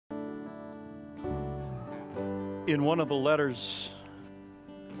In one of the letters,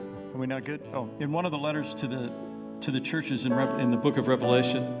 are we not good? Oh, in one of the letters to the churches in the book of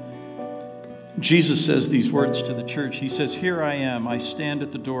Revelation, Jesus says these words to the church. He says, "Here I am, I stand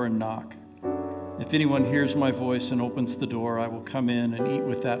at the door and knock. If anyone hears my voice and opens the door, I will come in and eat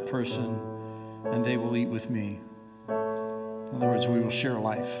with that person, and they will eat with me." In other words, we will share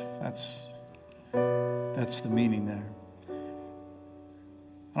life. That's the meaning there.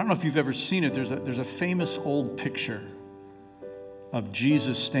 I don't know if you've ever seen it. There's a famous old picture of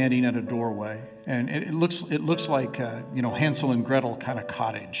Jesus standing at a doorway, and it looks like Hansel and Gretel kind of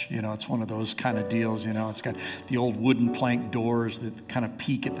cottage. It's one of those kind of deals. It's got the old wooden plank doors that kind of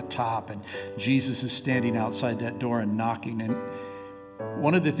peak at the top, and Jesus is standing outside that door and knocking. And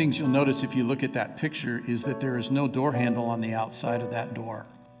one of the things you'll notice if you look at that picture is that there is no door handle on the outside of that door.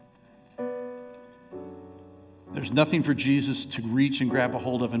 There's nothing for Jesus to reach and grab a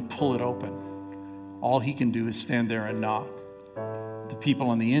hold of and pull it open. All he can do is stand there and knock. The people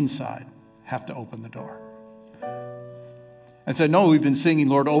on the inside have to open the door. And so I know we've been singing,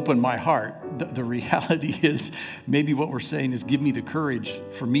 "Lord, open my heart." The reality is maybe what we're saying is, give me the courage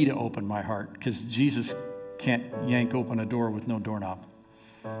for me to open my heart, because Jesus can't yank open a door with no doorknob.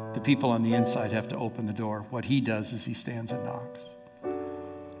 The people on the inside have to open the door. What he does is he stands and knocks.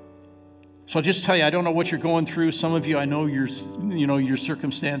 So I'll just tell you, I don't know what you're going through. Some of you, I know your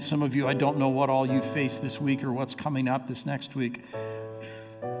circumstance. Some of you, I don't know what all you face this week or what's coming up this next week.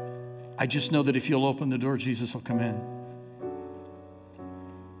 I just know that if you'll open the door, Jesus will come in.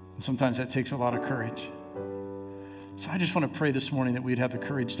 And sometimes that takes a lot of courage. So I just want to pray this morning that we'd have the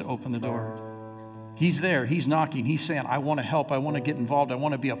courage to open the door. He's there. He's knocking. He's saying, "I want to help. I want to get involved. I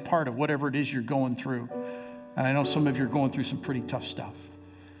want to be a part of whatever it is you're going through." And I know some of you are going through some pretty tough stuff.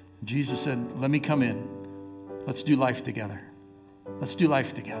 Jesus said, "Let me come in. Let's do life together. Let's do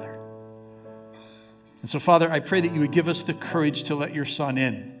life together." And so, Father, I pray that you would give us the courage to let your Son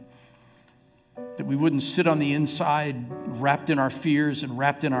in. That we wouldn't sit on the inside wrapped in our fears and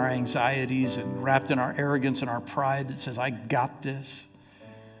wrapped in our anxieties and wrapped in our arrogance and our pride that says, "I got this."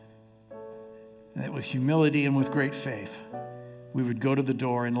 And that with humility and with great faith, we would go to the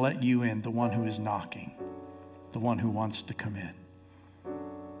door and let you in, the one who is knocking, the one who wants to come in.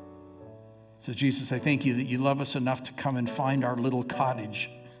 So, Jesus, I thank you that you love us enough to come and find our little cottage.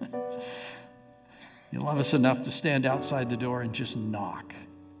 You love us enough to stand outside the door and just knock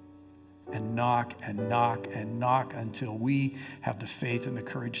and knock and knock and knock until we have the faith and the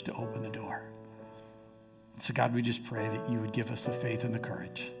courage to open the door. So, God, we just pray that you would give us the faith and the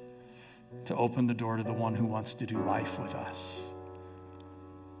courage to open the door to the one who wants to do life with us.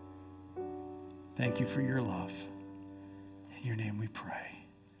 Thank you for your love. In your name we pray.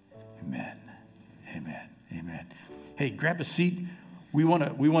 Amen. Amen. Amen. Hey, grab a seat. We want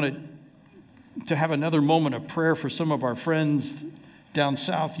to have another moment of prayer for some of our friends down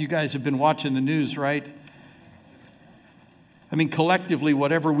south. You guys have been watching the news, right? I mean, collectively,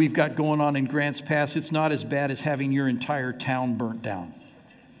 whatever we've got going on in Grants Pass, it's not as bad as having your entire town burnt down.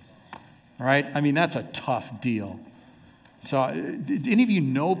 All right? I mean, that's a tough deal. So, did any of you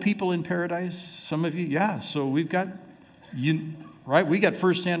know people in Paradise? Some of you? Yeah. So we've got right? We got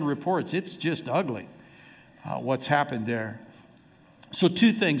firsthand reports. It's just ugly what's happened there. So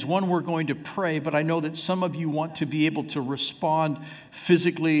two things. One, we're going to pray, but I know that some of you want to be able to respond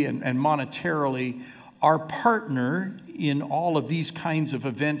physically and monetarily. Our partner in all of these kinds of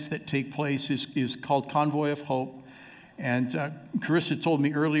events that take place is called Convoy of Hope. And Carissa told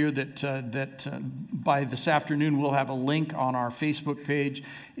me earlier that by this afternoon we'll have a link on our Facebook page.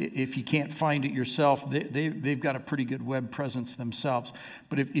 If you can't find it yourself, they've got a pretty good web presence themselves.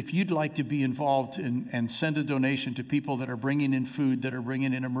 But if you'd like to be involved and send a donation to people that are bringing in food, that are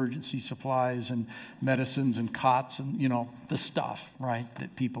bringing in emergency supplies and medicines and cots and, the stuff, right,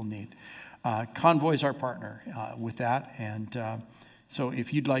 that people need. Convoy's our partner with that. And so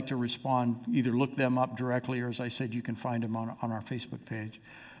if you'd like to respond, either look them up directly, or as I said, you can find them on our Facebook page.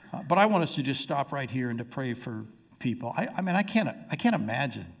 But I want us to just stop right here and to pray for people. I mean, I can't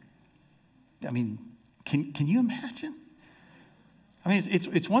imagine. I mean, can you imagine? I mean,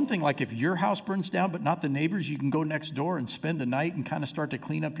 it's one thing like if your house burns down, but not the neighbors, you can go next door and spend the night and kind of start to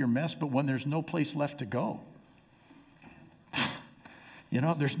clean up your mess. But when there's no place left to go,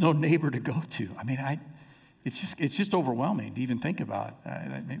 there's no neighbor to go to. I mean, it's just overwhelming to even think about.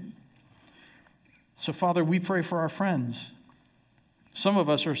 So, Father, we pray for our friends. Some of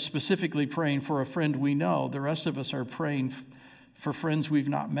us are specifically praying for a friend we know. The rest of us are praying for friends we've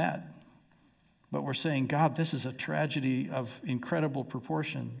not met. But we're saying, God, this is a tragedy of incredible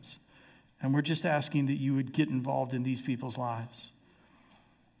proportions. And we're just asking that you would get involved in these people's lives.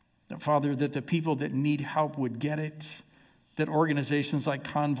 Father, that the people that need help would get it, that organizations like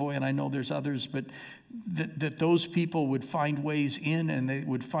Convoy, and I know there's others, but that those people would find ways in, and they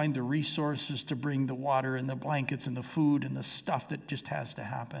would find the resources to bring the water and the blankets and the food and the stuff that just has to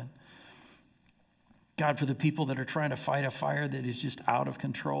happen. God, for the people that are trying to fight a fire that is just out of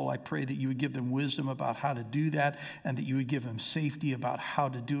control, I pray that you would give them wisdom about how to do that, and that you would give them safety about how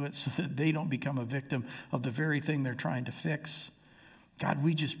to do it so that they don't become a victim of the very thing they're trying to fix. God,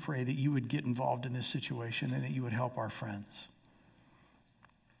 we just pray that you would get involved in this situation and that you would help our friends.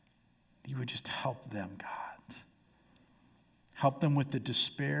 You would just help them, God. Help them with the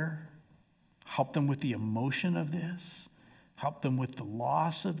despair. Help them with the emotion of this. Help them with the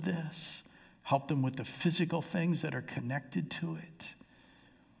loss of this. Help them with the physical things that are connected to it.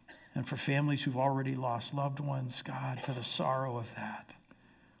 And for families who've already lost loved ones, God, for the sorrow of that,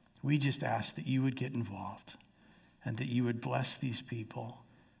 we just ask that you would get involved and that you would bless these people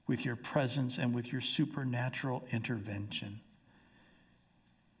with your presence and with your supernatural intervention.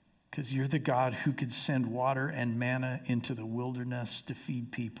 Because you're the God who could send water and manna into the wilderness to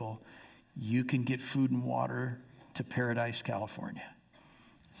feed people. You can get food and water to Paradise, California.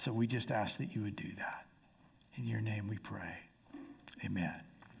 So we just ask that you would do that. In your name we pray. Amen.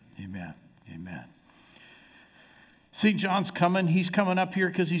 Amen. Amen. St. John's coming. He's coming up here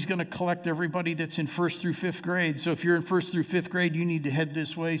because he's going to collect everybody that's in 1st through 5th grade. So if you're in 1st through 5th grade, you need to head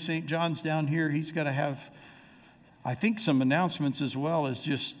this way. St. John's down here. He's got to have, I think, some announcements as well as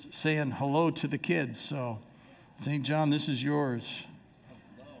just saying hello to the kids. So, St. John, this is yours.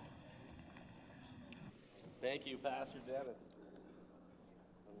 Thank you, Pastor Dennis.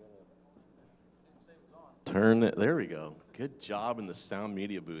 Turn it. There we go. Good job in the sound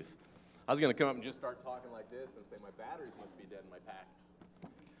media booth. I was going to come up and just start talking like this and say my batteries must be dead in my pack.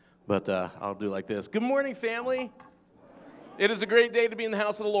 But I'll do like this. Good morning, family. It is a great day to be in the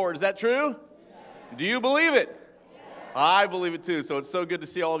house of the Lord. Is that true? Yes. Do you believe it? Yes. I believe it too. So it's so good to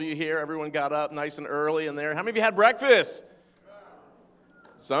see all of you here. Everyone got up nice and early in there. How many of you had breakfast?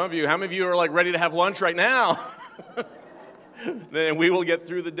 Some of you. How many of you are like ready to have lunch right now? Then we will get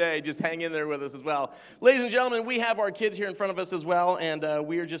through the day. Just hang in there with us as well. Ladies and gentlemen, we have our kids here in front of us as well, and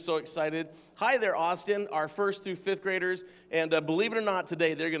we are just so excited. Hi there, Austin, our 1st through 5th graders. And believe it or not,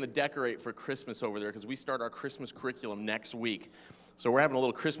 today they're going to decorate for Christmas over there because we start our Christmas curriculum next week. So we're having a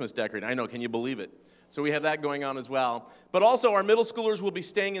little Christmas decorating. I know, can you believe it? So we have that going on as well. But also our middle schoolers will be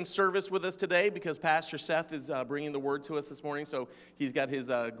staying in service with us today because Pastor Seth is bringing the word to us this morning. So he's got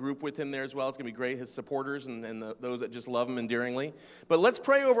his group with him there as well. It's going to be great, his supporters and those that just love him endearingly. But let's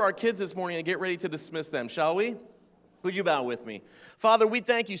pray over our kids this morning and get ready to dismiss them, shall we? Would you bow with me? Father, we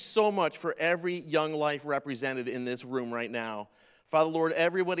thank you so much for every young life represented in this room right now. Father, Lord,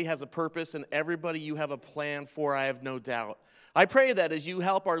 everybody has a purpose and everybody you have a plan for, I have no doubt. I pray that as you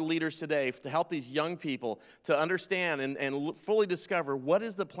help our leaders today, to help these young people to understand and fully discover what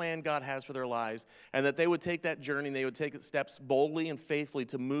is the plan God has for their lives, and that they would take that journey and they would take steps boldly and faithfully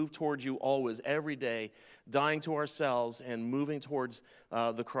to move towards you always, every day, dying to ourselves and moving towards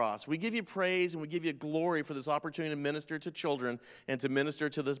the cross. We give you praise and we give you glory for this opportunity to minister to children and to minister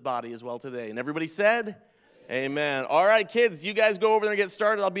to this body as well today. And everybody said, amen. All right, kids, you guys go over there and get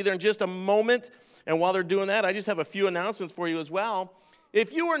started. I'll be there in just a moment. And while they're doing that, I just have a few announcements for you as well.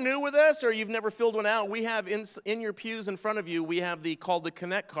 If you are new with us or you've never filled one out, we have in your pews in front of you, we have called the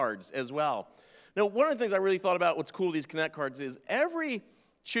Connect cards as well. Now, one of the things I really thought about what's cool with these Connect cards is every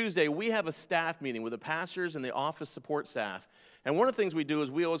Tuesday we have a staff meeting with the pastors and the office support staff. And one of the things we do is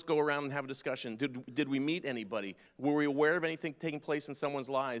we always go around and have a discussion. Did we meet anybody? Were we aware of anything taking place in someone's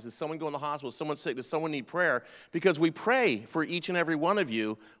lives? Is someone going to the hospital? Is someone sick? Does someone need prayer? Because we pray for each and every one of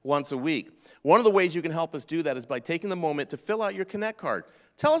you once a week. One of the ways you can help us do that is by taking the moment to fill out your Connect card.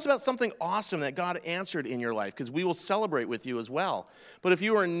 Tell us about something awesome that God answered in your life, because we will celebrate with you as well. But if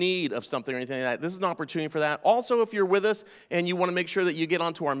you are in need of something or anything like that, this is an opportunity for that. Also, if you're with us and you want to make sure that you get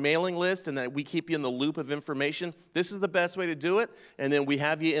onto our mailing list and that we keep you in the loop of information, this is the best way to do it. And then we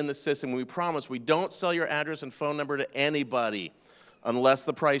have you in the system. We promise we don't sell your address and phone number to anybody unless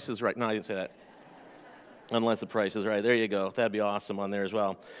the price is right. No, I didn't say that. Unless the price is right. There you go. That'd be awesome on there as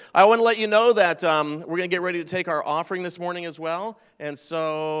well. I want to let you know that we're going to get ready to take our offering this morning as well. And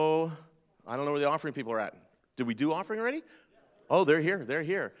so, I don't know where the offering people are at. Did we do offering already? Oh, they're here. They're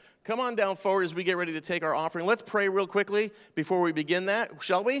here. Come on down forward as we get ready to take our offering. Let's pray real quickly before we begin that,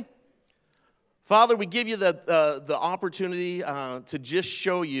 shall we? Father, we give you the opportunity to just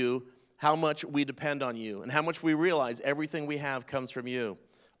show you how much we depend on you and how much we realize everything we have comes from you.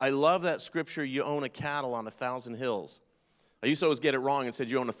 I love that scripture, you own a cattle on 1,000 hills. I used to always get it wrong and said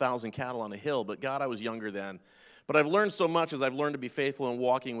you own 1,000 cattle on a hill, but God, I was younger then. But I've learned so much as I've learned to be faithful in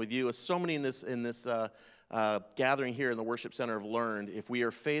walking with you. As so many in this gathering here in the worship center have learned, if we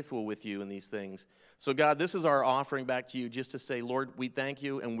are faithful with you in these things. So God, this is our offering back to you just to say, Lord, we thank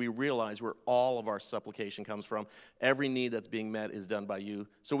you and we realize where all of our supplication comes from. Every need that's being met is done by you.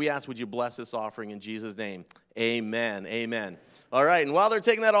 So we ask, would you bless this offering in Jesus' name? Amen. Amen. All right, and while they're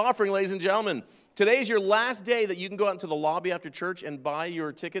taking that offering, ladies and gentlemen, today's your last day that you can go out into the lobby after church and buy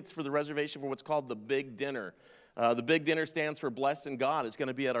your tickets for the reservation for what's called the Big Dinner. The Big Dinner stands for Blessed in God. It's going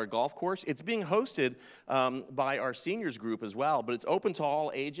to be at our golf course. It's being hosted by our seniors group as well, but it's open to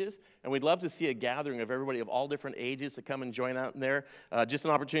all ages, and we'd love to see a gathering of everybody of all different ages to come and join out in there. Just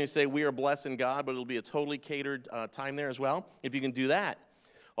an opportunity to say we are blessed in God, but it'll be a totally catered time there as well, if you can do that.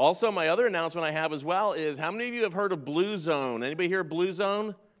 Also, my other announcement I have as well is, how many of you have heard of Blue Zone? Anybody here Blue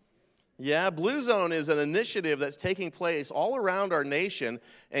Zone? Yeah, Blue Zone is an initiative that's taking place all around our nation,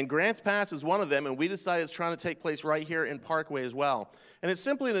 and Grants Pass is one of them, and we decided it's trying to take place right here in Parkway as well. And it's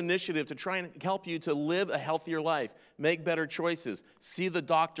simply an initiative to try and help you to live a healthier life, make better choices, see the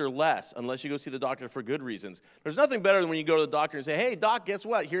doctor less, unless you go see the doctor for good reasons. There's nothing better than when you go to the doctor and say, hey, doc, guess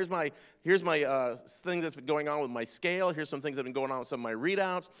what? Here's my thing that's been going on with my scale. Here's some things that have been going on with some of my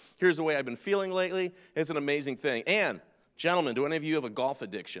readouts. Here's the way I've been feeling lately. It's an amazing thing. And, gentlemen, do any of you have a golf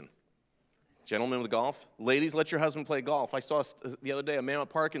addiction? Gentlemen with golf? Ladies, let your husband play golf. I saw the other day a man with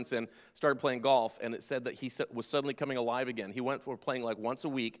Parkinson started playing golf, and it said that he was suddenly coming alive again. He went from playing like once a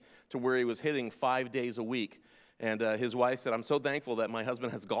week to where he was hitting 5 days a week. And his wife said, I'm so thankful that my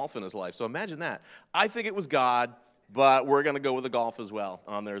husband has golf in his life. So imagine that. I think it was God, but we're going to go with the golf as well,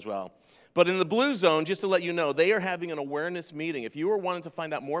 on there as well. But in the Blue Zone, just to let you know, they are having an awareness meeting. If you are wanting to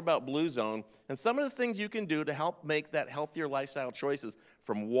find out more about Blue Zone and some of the things you can do to help make that healthier lifestyle choices,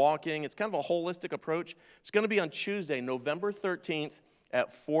 from walking, it's kind of a holistic approach. It's going to be on Tuesday, November 13th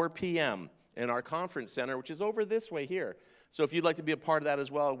at 4 p.m. in our conference center, which is over this way here. So if you'd like to be a part of that as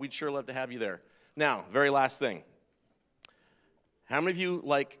well, we'd sure love to have you there. Now, very last thing. How many of you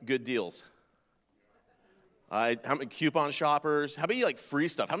like good deals? How many coupon shoppers? How about you like free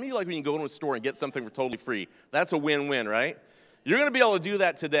stuff? How many of you like when you go into a store and get something for totally free? That's a win-win, right? You're going to be able to do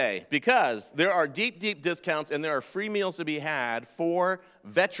that today because there are deep, deep discounts and there are free meals to be had for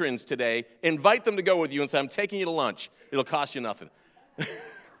veterans today. Invite them to go with you and say, I'm taking you to lunch. It'll cost you nothing.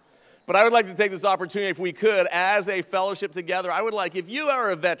 But I would like to take this opportunity, if we could, as a fellowship together. I would like, if you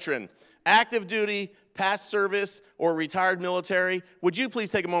are a veteran, active duty, past service, or retired military, would you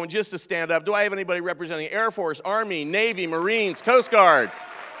please take a moment just to stand up? Do I have anybody representing Air Force, Army, Navy, Marines, Coast Guard?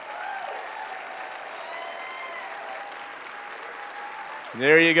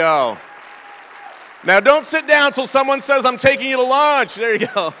 There you go. Now, don't sit down until someone says, I'm taking you to lunch. There you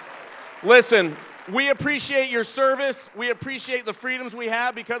go. Listen, we appreciate your service. We appreciate the freedoms we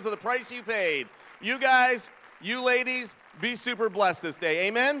have because of the price you paid. You guys, you ladies, be super blessed this day.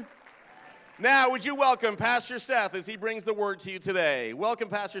 Amen? Now, would you welcome Pastor Seth as he brings the word to you today. Welcome,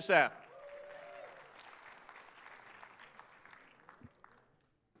 Pastor Seth.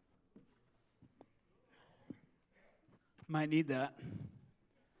 Might need that.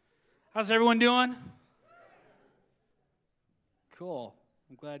 How's everyone doing? Cool.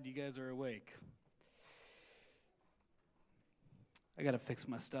 I'm glad you guys are awake. I got to fix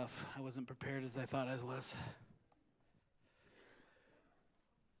my stuff. I wasn't prepared as I thought I was.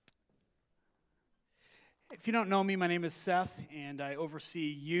 If you don't know me, my name is Seth, and I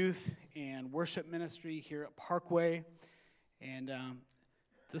oversee youth and worship ministry here at Parkway. And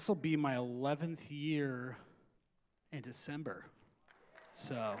this will be my 11th year in December.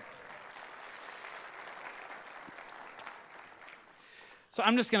 So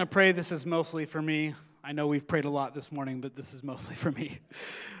I'm just going to pray. This is mostly for me. I know we've prayed a lot this morning, but this is mostly for me.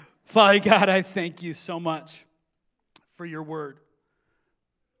 Father God, I thank you so much for your word.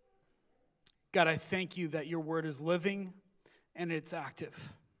 God, I thank you that your word is living and it's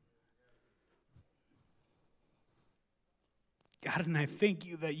active. God, and I thank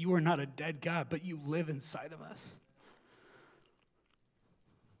you that you are not a dead God, but you live inside of us.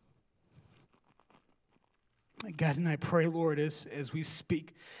 God, and I pray, Lord, as we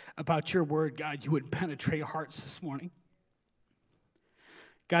speak about your word, God, you would penetrate hearts this morning.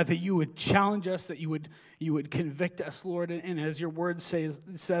 God, that you would challenge us, that you would convict us, Lord. And as your word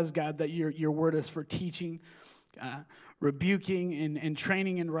says, God, that your word is for teaching, rebuking, and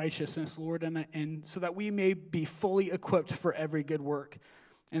training in righteousness, Lord, and so that we may be fully equipped for every good work.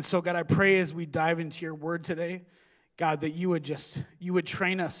 And so, God, I pray as we dive into your word today, God, that you would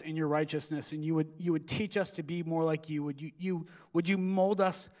train us in your righteousness, and you would teach us to be more like you. Would you mold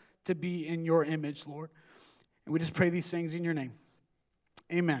us to be in your image, Lord? And we just pray these things in your name.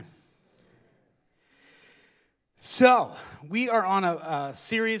 Amen. So, we are on a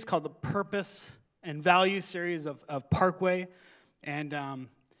series called the Purpose and Value series of Parkway. And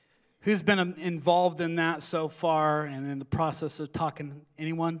who's been involved in that so far and in the process of talking?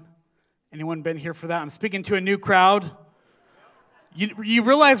 Anyone? Anyone been here for that? I'm speaking to a new crowd. You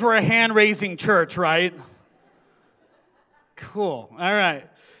realize we're a hand-raising church, right? Cool. All right.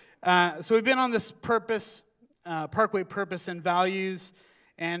 So we've been on this purpose, Parkway Purpose and Values.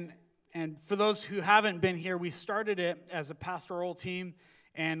 And for those who haven't been here, we started it as a pastoral team.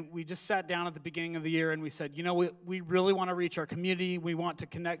 And we just sat down at the beginning of the year and we said, you know, we really want to reach our community. We want to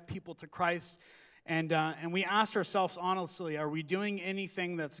connect people to Christ. And we asked ourselves honestly, are we doing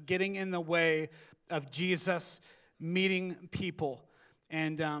anything that's getting in the way of Jesus meeting people?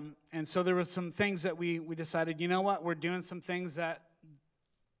 And so there were some things that we decided, you know what, we're doing some things that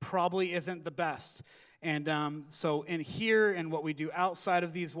probably isn't the best. And so in here and what we do outside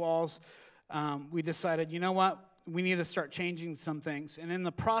of these walls, we decided, you know what, we need to start changing some things. And in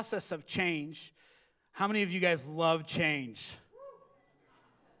the process of change, how many of you guys love change?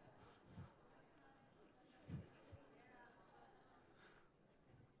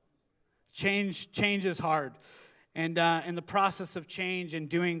 Change is hard. And in the process of change and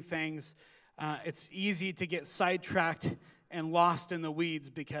doing things, it's easy to get sidetracked and lost in the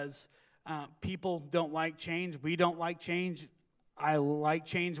weeds because people don't like change. We don't like change. I like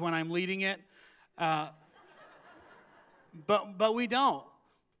change when I'm leading it. But we don't.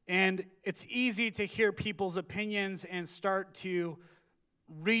 And it's easy to hear people's opinions and start to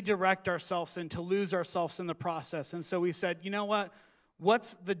redirect ourselves and to lose ourselves in the process. And so we said, you know what?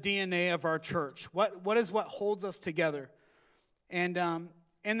 What's the DNA of our church? What is what holds us together? And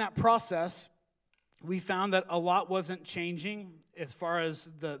in that process, we found that a lot wasn't changing as far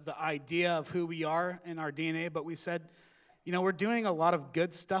as the idea of who we are in our DNA, but we said, you know, we're doing a lot of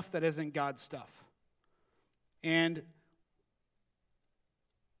good stuff that isn't God's stuff. And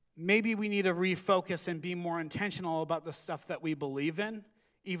maybe we need to refocus and be more intentional about the stuff that we believe in,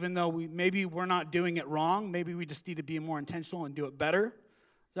 even though maybe we're not doing it wrong. Maybe we just need to be more intentional and do it better.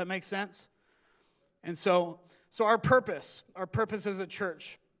 Does that make sense? And so our purpose as a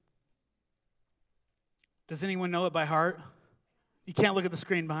church, does anyone know it by heart? You can't look at the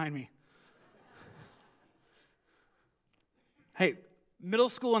screen behind me. Hey, middle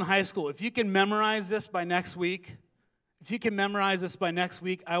school and high school, if you can memorize this by next week,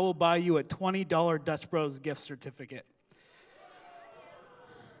 I will buy you a $20 Dutch Bros gift certificate.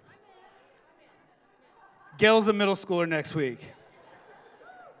 Gail's a middle schooler next week.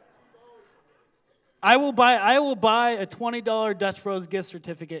 I will buy a $20 Dutch Bros gift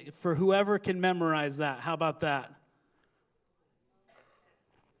certificate for whoever can memorize that. How about that?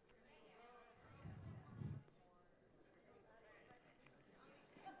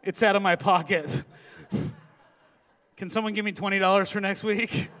 It's out of my pocket. Can someone give me $20 for next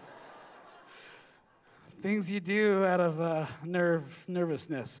week? Things you do out of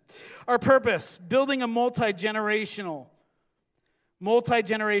nervousness. Our purpose, building a multi-generational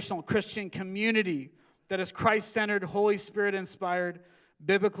Christian community that is Christ-centered, Holy Spirit-inspired,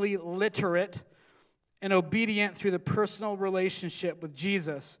 biblically literate, and obedient through the personal relationship with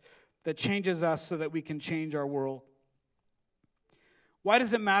Jesus that changes us so that we can change our world. Why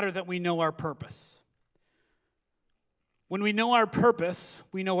does it matter that we know our purpose? When we know our purpose,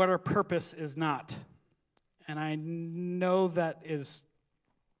 we know what our purpose is not. And I know that is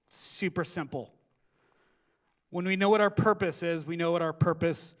super simple. When we know what our purpose is, we know what our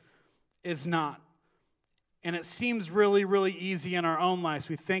purpose is not. And it seems really, really easy in our own lives.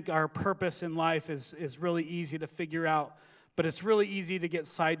 We think our purpose in life is really easy to figure out, but it's really easy to get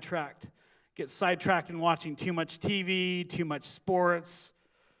sidetracked. Get sidetracked in watching too much TV, too much sports,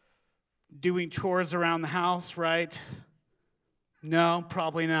 doing chores around the house, right? No,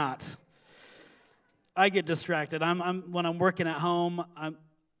 probably not. I get distracted. When I'm working at home,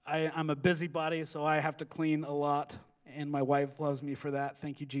 I'm a busybody, so I have to clean a lot, and my wife loves me for that.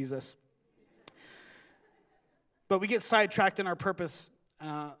 Thank you, Jesus. But we get sidetracked in our purpose.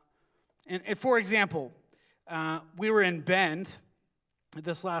 And for example, we were in Bend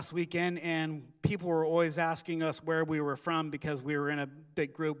this last weekend, and people were always asking us where we were from because we were in a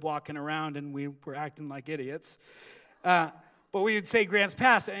big group walking around, and we were acting like idiots. But we would say Grants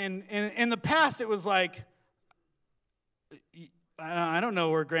Pass, and in the past it was like, I don't know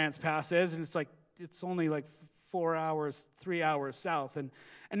where Grants Pass is, and it's only like 3 hours south. And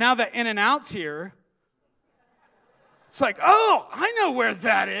now that In-N-Out's here, it's like, oh, I know where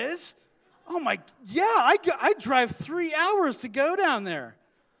that is. Oh my, yeah, I drive 3 hours to go down there.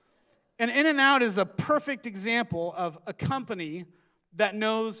 And In-N-Out is a perfect example of a company that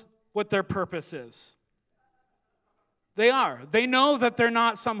knows what their purpose is. They are. They know that they're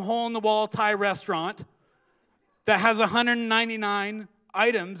not some hole-in-the-wall Thai restaurant that has 199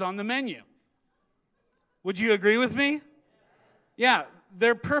 items on the menu. Would you agree with me? Yeah,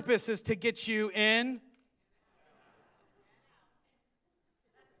 their purpose is to get you in.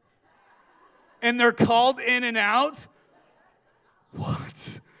 And they're called In and Out?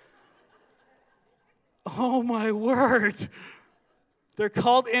 What? Oh, my word. They're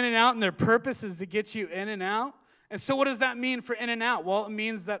called In and Out, and their purpose is to get you in and out. And so what does that mean for In and Out? Well, it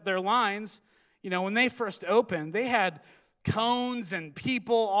means that their lines, when they first opened, they had cones and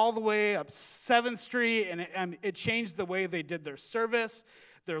people all the way up 7th Street, and it changed the way they did their service.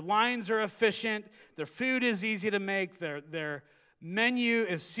 Their lines are efficient. Their food is easy to make. Their menu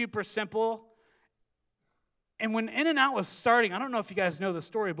is super simple. And when In-N-Out was starting, I don't know if you guys know the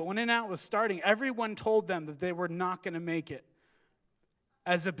story, but when In-N-Out was starting, everyone told them that they were not going to make it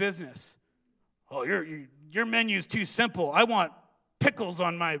as a business. Oh, your menu's too simple. I want pickles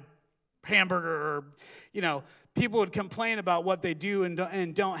on my hamburger. Or, people would complain about what they do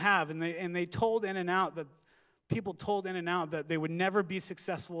and don't have. And they told In-N-Out that people told In-N-Out that they would never be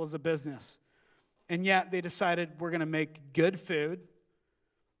successful as a business. And yet they decided we're going to make good food,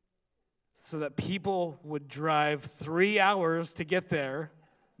 so that people would drive 3 hours to get there,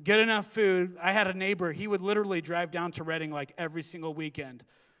 get enough food. I had a neighbor, he would literally drive down to Reading like every single weekend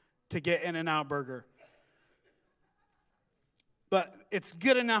to get In-N-Out burger. But it's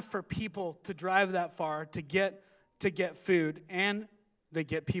good enough for people to drive that far to get food, and they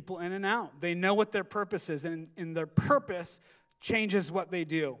get people in and out. They know what their purpose is, and their purpose changes what they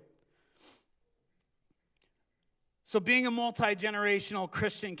do. So being a multi-generational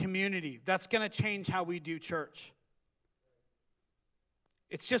Christian community, that's going to change how we do church.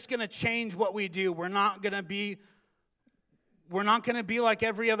 It's just going to change what we do. We're not going to be like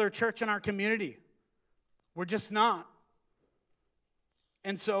every other church in our community. We're just not.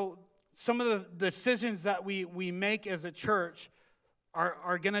 And so some of the decisions that we make as a church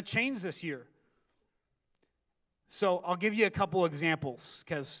are going to change this year. So I'll give you a couple examples,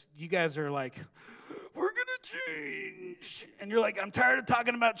 because you guys are like, we're going to change. And you're like, I'm tired of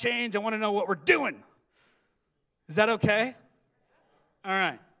talking about change. I want to know what we're doing. Is that okay? All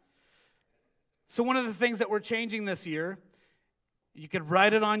right. So one of the things that we're changing this year, you could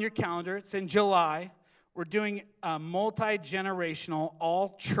write it on your calendar. It's in July. We're doing a multi-generational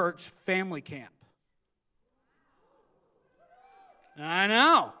all-church family camp. I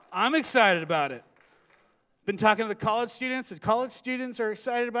know. I'm excited about it. Been talking to the college students. The college students are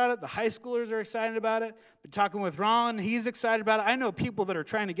excited about it. The high schoolers are excited about it. Been talking with Ron. He's excited about it. I know people that are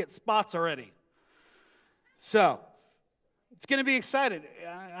trying to get spots already. So it's going to be exciting.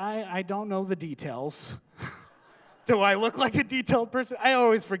 I don't know the details. Do I look like a detailed person? I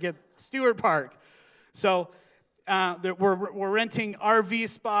always forget. Stewart Park. So we're renting RV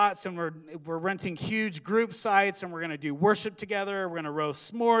spots, and we're renting huge group sites, and we're going to do worship together. We're going to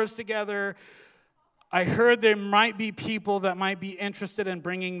roast s'mores together. I heard there might be people that might be interested in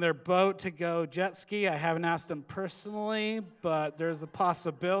bringing their boat to go jet ski. I haven't asked them personally, but there's a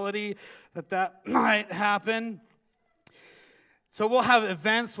possibility that might happen. So we'll have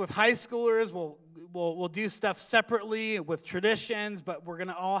events with high schoolers. We'll do stuff separately with traditions, but we're going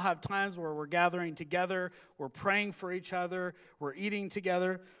to all have times where we're gathering together. We're praying for each other. We're eating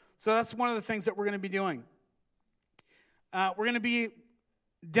together. So that's one of the things that we're going to be doing. We're going to be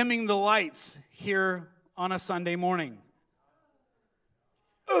dimming the lights here on a Sunday morning.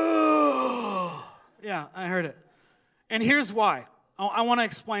 Oh, yeah, I heard it. And here's why. I want to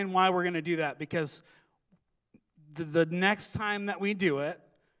explain why we're going to do that, because the next time that we do it,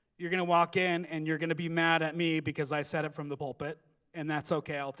 you're going to walk in and you're going to be mad at me because I said it from the pulpit, and that's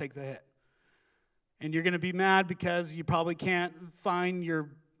okay. I'll take the hit. And you're going to be mad because you probably can't find your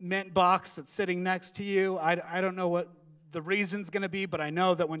mint box that's sitting next to you. I don't know what the reason's going to be, but I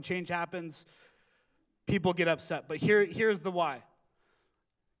know that when change happens, people get upset. But here's the why.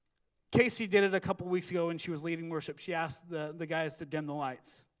 Casey did it a couple weeks ago when she was leading worship. She asked the guys to dim the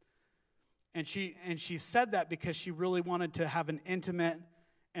lights. And she said that because she really wanted to have an intimate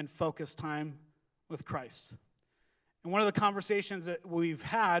and focused time with Christ. And one of the conversations that we've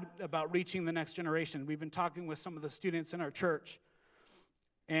had about reaching the next generation, we've been talking with some of the students in our church,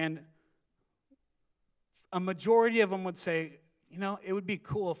 and a majority of them would say, it would be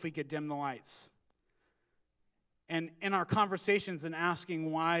cool if we could dim the lights. And in our conversations and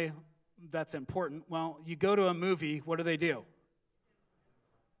asking why that's important, well, you go to a movie, what do?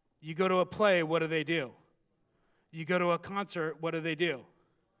 You go to a play, what do? You go to a concert, what do?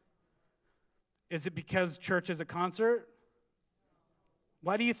 Is it because church is a concert?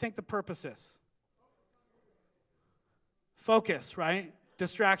 Why do you think the purpose is? Focus, right?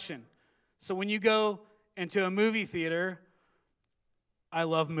 Distraction. So when you go into a movie theater, I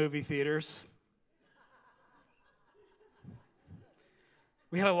love movie theaters.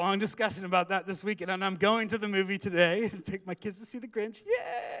 We had a long discussion about that this weekend, and I'm going to the movie today to take my kids to see The Grinch.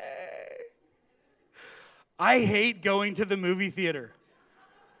 Yay! I hate going to the movie theater.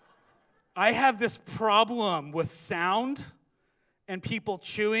 I have this problem with sound and people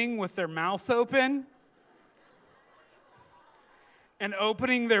chewing with their mouth open and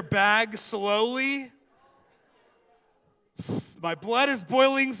opening their bag slowly. My blood is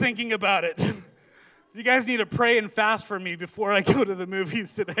boiling thinking about it. You guys need to pray and fast for me before I go to the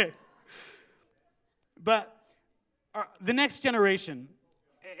movies today. But the next generation,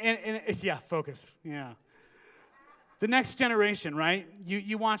 focus, yeah. The next generation, right?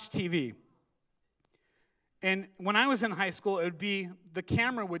 You watch TV. And when I was in high school, it would be the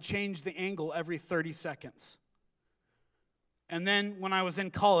camera would change the angle every 30 seconds. And then when I was in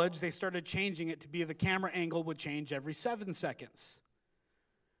college, they started changing it to be the camera angle would change every 7 seconds.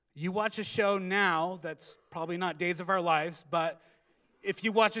 You watch a show now that's probably not Days of Our Lives, but if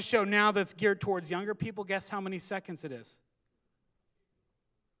you watch a show now that's geared towards younger people, guess how many seconds it is?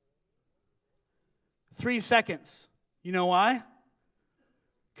 3 seconds. You know why?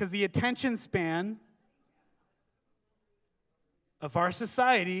 Because the attention span of our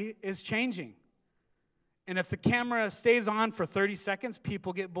society is changing. And if the camera stays on for 30 seconds,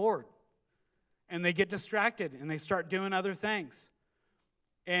 people get bored. And they get distracted, and they start doing other things.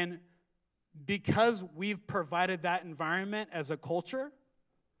 And because we've provided that environment as a culture,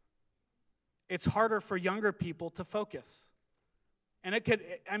 it's harder for younger people to focus. And it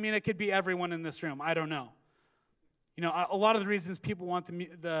could be everyone in this room. I don't know. You know, a lot of the reasons people want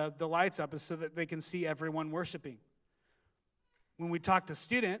the lights up is so that they can see everyone worshiping. When we talk to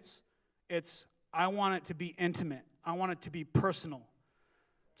students, it's, I want it to be intimate. I want it to be personal.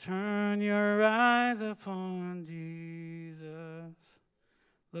 Turn your eyes upon Jesus.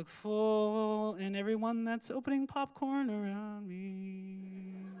 Look full in everyone that's opening popcorn around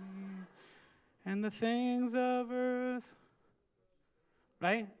me. And the things of earth.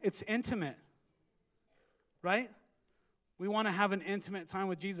 Right? It's intimate. Right? We want to have an intimate time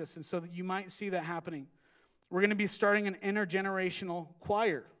with Jesus. And so that you might see that happening. We're going to be starting an intergenerational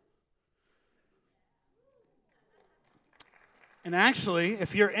choir. And actually,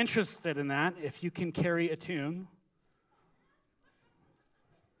 if you're interested in that, if you can carry a tune,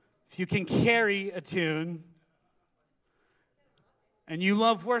 and you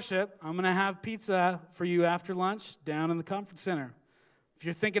love worship, I'm going to have pizza for you after lunch down in the conference center. If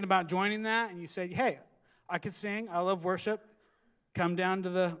you're thinking about joining that and you say, hey, I could sing, I love worship, come down to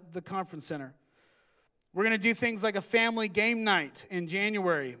the conference center. We're going to do things like a family game night in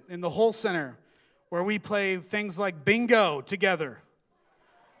January in the whole center, where we play things like bingo together,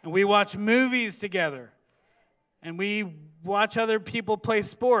 and we watch movies together, and we watch other people play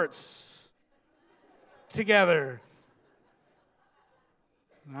sports together.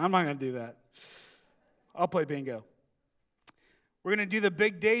 I'm not going to do that. I'll play bingo. We're going to do the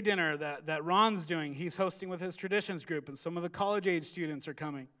big day dinner that Ron's doing. He's hosting with his traditions group, and some of the college-age students are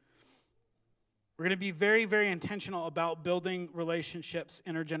coming. We're going to be very, very intentional about building relationships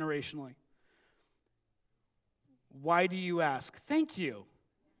intergenerationally. Why do you ask? Thank you.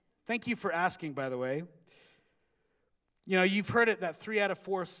 Thank you for asking, by the way. You know, you've heard it that 3 out of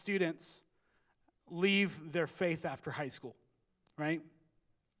 4 students leave their faith after high school, right?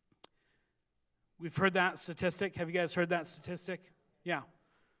 We've heard that statistic. Have you guys heard that statistic? Yeah.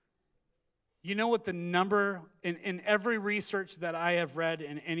 You know what the number, in every research that I have read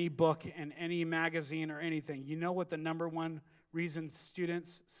in any book, in any magazine or anything, you know what the number one reason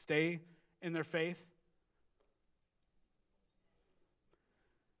students stay in their faith?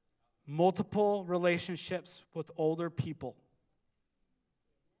 Multiple relationships with older people.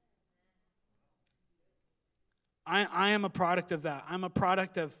 I am a product of that. I'm a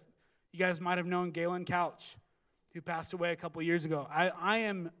product of, you guys might have known Galen Couch, who passed away a couple years ago. I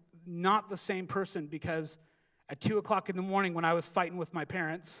am not the same person because at 2 o'clock in the morning when I was fighting with my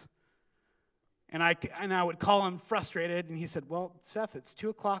parents, and I would call him frustrated, and he said, well, Seth, it's 2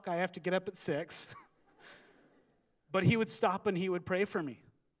 o'clock, I have to get up at 6. But he would stop and he would pray for me.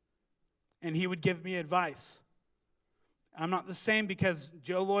 And he would give me advice. I'm not the same because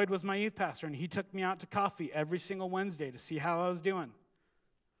Joe Lloyd was my youth pastor, and he took me out to coffee every single Wednesday to see how I was doing.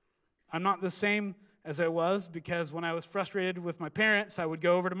 I'm not the same as I was because when I was frustrated with my parents, I would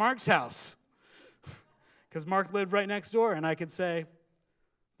go over to Mark's house because Mark lived right next door, and I could say,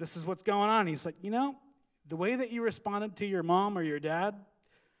 this is what's going on. He's like, you know, the way that you responded to your mom or your dad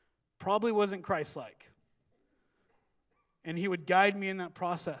probably wasn't Christ-like. And he would guide me in that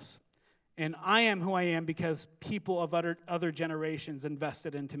process. And I am who I am because people of other generations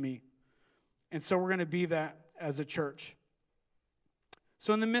invested into me. And so we're going to be that as a church.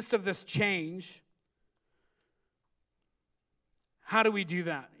 So in the midst of this change, how do we do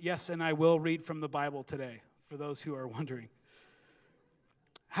that? Yes, and I will read from the Bible today, for those who are wondering.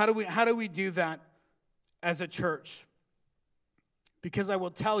 How do we do that as a church? Because I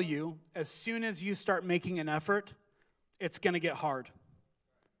will tell you, as soon as you start making an effort, it's going to get hard.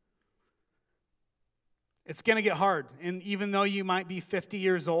 It's going to get hard. And even though you might be 50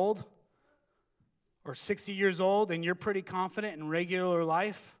 years old or 60 years old and you're pretty confident in regular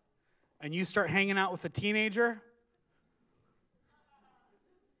life, and you start hanging out with a teenager,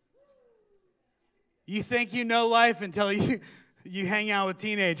 you think you know life until you hang out with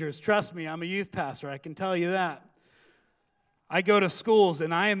teenagers. Trust me, I'm a youth pastor. I can tell you that. I go to schools,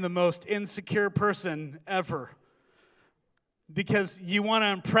 and I am the most insecure person ever. Because you want to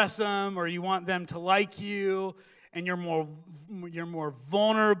impress them, or you want them to like you, and you're more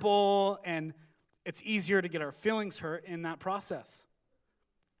vulnerable, and it's easier to get our feelings hurt in that process.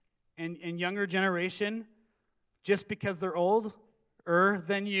 And younger generation, just because they're older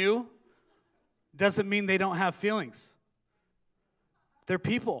than you, doesn't mean they don't have feelings. They're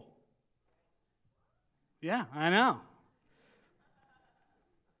people. Yeah, I know.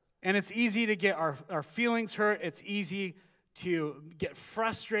 And it's easy to get our feelings hurt. It's easy to get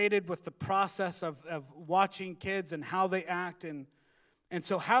frustrated with the process of watching kids and how they act. And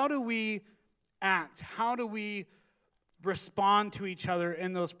so how do we act? How do we respond to each other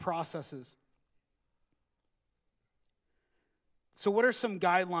in those processes? So what are some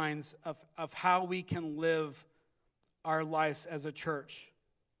guidelines of how we can live our lives as a church?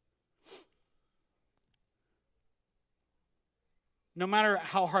 No matter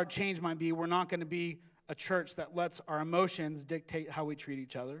how hard change might be, we're not going to be a church that lets our emotions dictate how we treat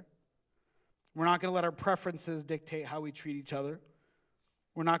each other. We're not going to let our preferences dictate how we treat each other.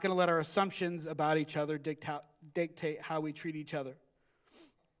 We're not going to let our assumptions about each other dictate how we treat each other.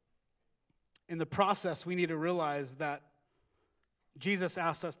 In the process, we need to realize that Jesus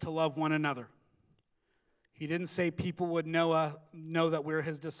asked us to love one another. He didn't say people would know that we're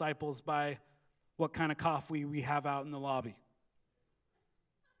his disciples by what kind of coffee we have out in the lobby.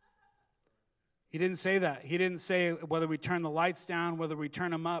 He didn't say that. He didn't say whether we turn the lights down, whether we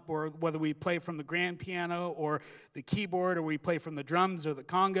turn them up, or whether we play from the grand piano or the keyboard, or we play from the drums or the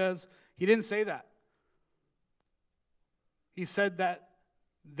congas. He didn't say that. He said that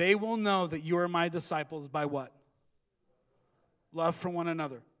they will know that you are my disciples by what? Love for one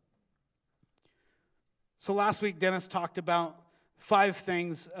another. So last week, Dennis talked about 5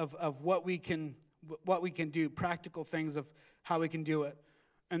 things of what we can do, practical things of how we can do it.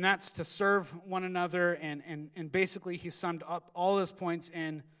 And that's to serve one another, and basically he summed up all his points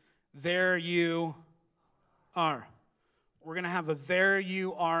in there you are. We're going to have a there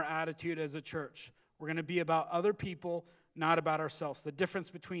you are attitude as a church. We're going to be about other people, not about ourselves. The difference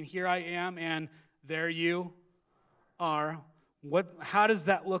between here I am and there you are, how does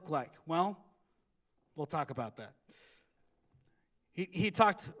that look like? Well, we'll talk about that. He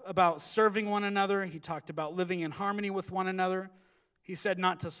talked about serving one another. He talked about living in harmony with one another. He said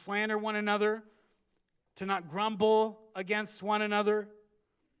not to slander one another, to not grumble against one another,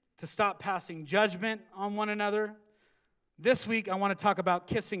 to stop passing judgment on one another. This week, I want to talk about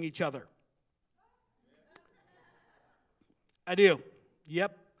kissing each other. I do.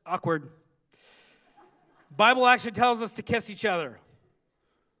 Yep, awkward. Bible actually tells us to kiss each other.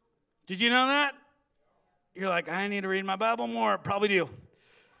 Did you know that? You're like, I need to read my Bible more. Probably do.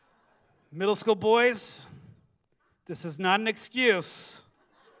 Middle school boys, this is not an excuse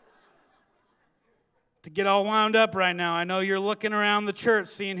to get all wound up right now. I know you're looking around the church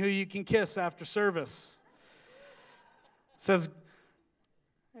seeing who you can kiss after service. It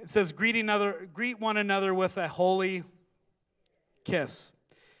says greet one another with a holy kiss.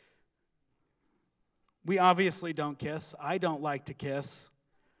 We obviously don't kiss. I don't like to kiss.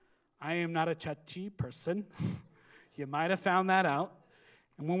 I am not a touchy person. You might have found that out.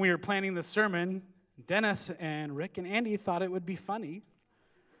 And when we were planning the sermon, Dennis and Rick and Andy thought it would be funny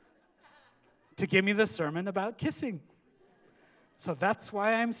to give me the sermon about kissing. So that's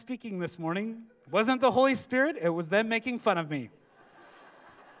why I'm speaking this morning. It wasn't the Holy Spirit, it was them making fun of me.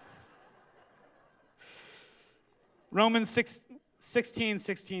 Romans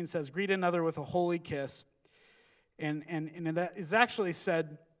 16:16 says, greet another with a holy kiss. And it is actually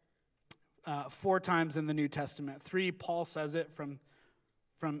said 4 times in the New Testament. 3, Paul says it from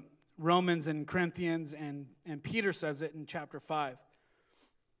Romans and Corinthians, and Peter says it in chapter 5.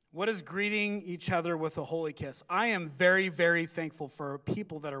 What is greeting each other with a holy kiss? I am very, very thankful for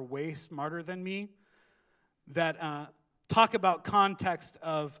people that are way smarter than me that talk about context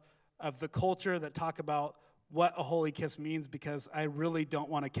of the culture, that talk about what a holy kiss means, because I really don't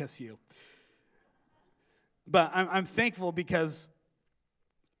want to kiss you. But I'm thankful because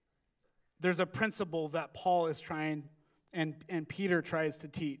there's a principle that Paul is trying and Peter tries to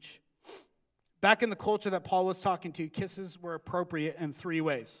teach. Back in the culture that Paul was talking to, kisses were appropriate in 3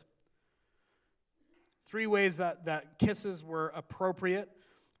 ways. 3 ways that kisses were appropriate.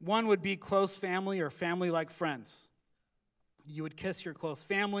 One would be close family or family like friends. You would kiss your close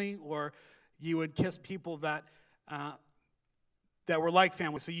family, or you would kiss people that were like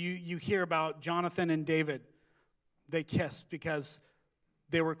family. So you hear about Jonathan and David. They kissed because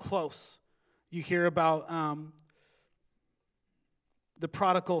they were close. You hear about the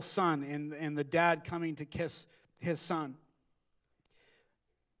prodigal son and the dad coming to kiss his son.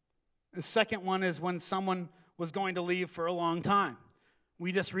 The second one is when someone was going to leave for a long time.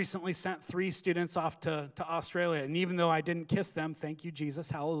 We just recently sent 3 students off to Australia, and even though I didn't kiss them, thank you, Jesus,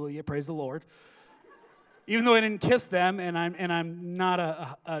 hallelujah, praise the Lord. Even though I didn't kiss them, and I'm not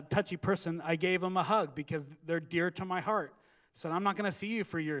a touchy person, I gave them a hug because they're dear to my heart. Said, I'm not going to see you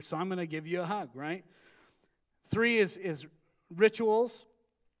for years, so I'm going to give you a hug, right? 3 is rituals.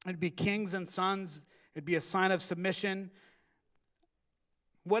 It'd be kings and sons. It'd be a sign of submission.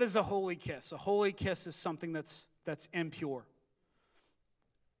 What is a holy kiss? A holy kiss is something that's impure.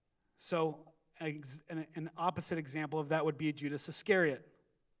 So an opposite example of that would be Judas Iscariot.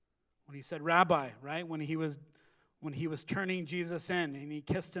 When he said, Rabbi, right? When he was turning Jesus in and he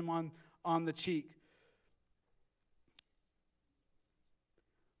kissed him on the cheek.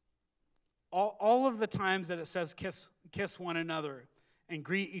 All of the times that it says kiss one another and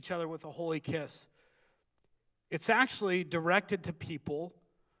greet each other with a holy kiss, it's actually directed to people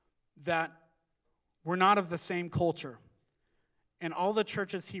that were not of the same culture. And all the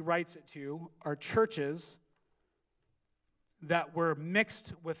churches he writes it to are churches that were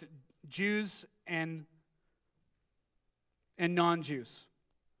mixed with Jews and non-Jews,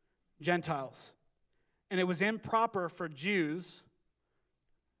 Gentiles. And it was improper for Jews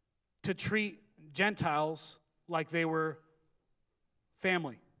to treat Gentiles like they were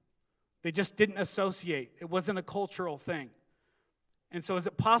family. They just didn't associate. It wasn't a cultural thing. And so is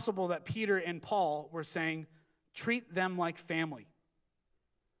it possible that Peter and Paul were saying, treat them like family?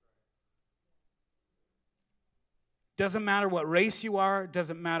 Doesn't matter what race you are,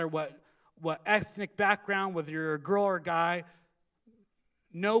 doesn't matter what ethnic background, whether you're a girl or a guy,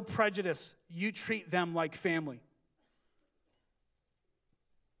 no prejudice. You treat them like family.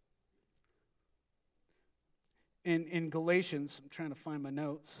 In Galatians, I'm trying to find my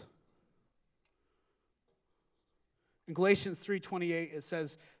notes. In Galatians 3:28, it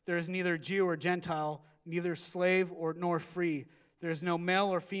says, there is neither Jew or Gentile, neither slave nor free. There is no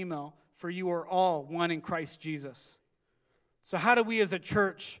male or female, for you are all one in Christ Jesus. So how do we as a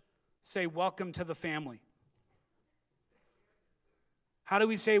church say welcome to the family? How do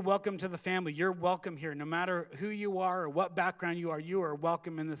we say welcome to the family? You're welcome here. No matter who you are or what background you are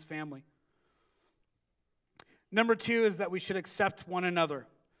welcome in this family. Number 2 is that we should accept one another.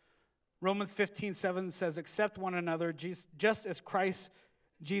 Romans 15:7 says, accept one another just as Christ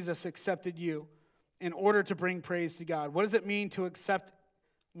Jesus accepted you in order to bring praise to God. What does it mean to accept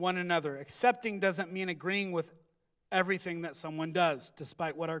one another? Accepting doesn't mean agreeing with everything that someone does,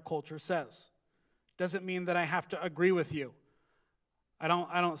 despite what our culture says. Doesn't mean that I have to agree with you. I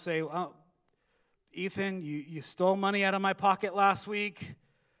don't say, well, Ethan, you stole money out of my pocket last week.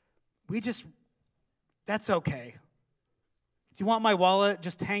 That's okay. Do you want my wallet?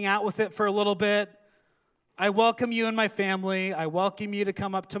 Just hang out with it for a little bit. I welcome you in my family. I welcome you to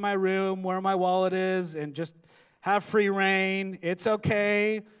come up to my room where my wallet is and just have free reign. It's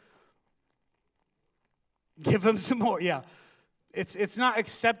okay. Give him some more. Yeah. It's not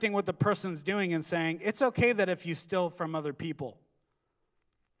accepting what the person's doing and saying, it's okay that if you steal from other people.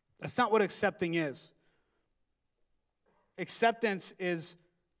 That's not what accepting is. Acceptance is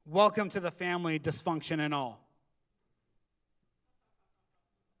welcome to the family, dysfunction and all.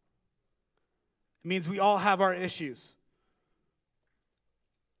 It means we all have our issues.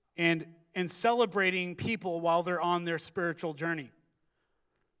 And celebrating people while they're on their spiritual journey.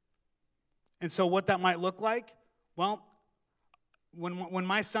 And so what that might look like, well, when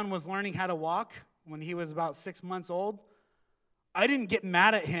my son was learning how to walk, when he was about 6 months old, I didn't get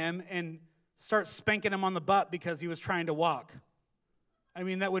mad at him and start spanking him on the butt because he was trying to walk. I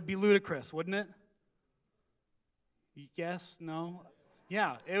mean, that would be ludicrous, wouldn't it? Yes? No?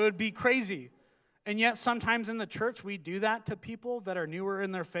 Yeah, it would be crazy. And yet sometimes in the church we do that to people that are newer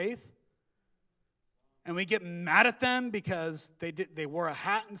in their faith. And we get mad at them because they wore a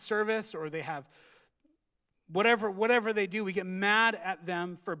hat in service, or they have whatever they do. We get mad at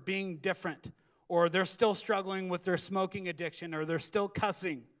them for being different, or they're still struggling with their smoking addiction, or they're still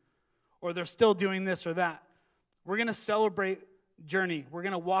cussing, or they're still doing this or that. We're going to celebrate journey. We're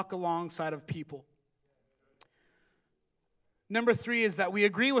going to walk alongside of people. Number 3 is that we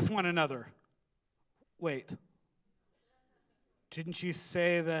agree with one another. Wait. Didn't you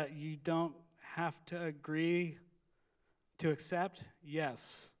say that you don't have to agree to accept?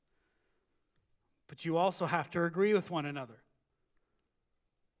 Yes. But you also have to agree with one another.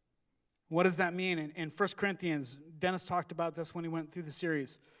 What does that mean? In 1 Corinthians, Dennis talked about this when he went through the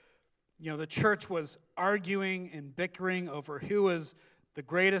series. The church was arguing and bickering over who was the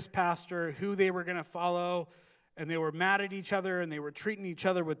greatest pastor, who they were going to follow, and they were mad at each other, and they were treating each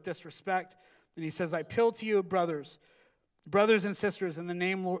other with disrespect. And he says, I appeal to you, brothers and sisters, in the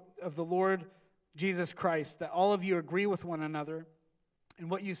name of the Lord Jesus Christ, that all of you agree with one another, and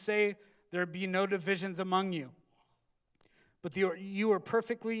what you say, there be no divisions among you, but you are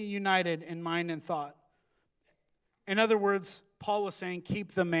perfectly united in mind and thought. In other words, Paul was saying,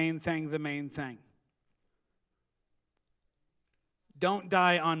 keep the main thing the main thing. Don't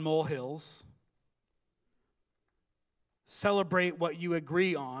die on molehills. Celebrate what you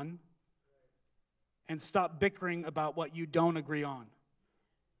agree on, and stop bickering about what you don't agree on.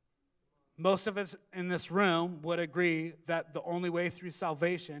 Most of us in this room would agree that the only way through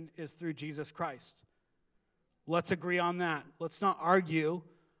salvation is through Jesus Christ. Let's agree on that. Let's not argue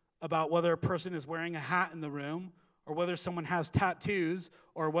about whether a person is wearing a hat in the room, or whether someone has tattoos,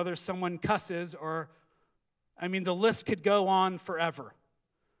 or whether someone cusses, the list could go on forever.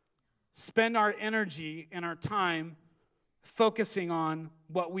 Spend our energy and our time focusing on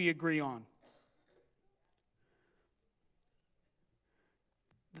what we agree on.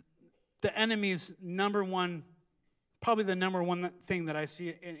 The enemy's probably the number one thing that I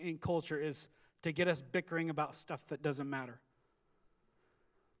see in culture is to get us bickering about stuff that doesn't matter.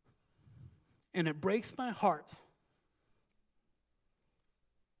 And it breaks my heart.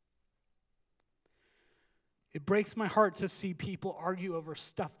 It breaks my heart to see people argue over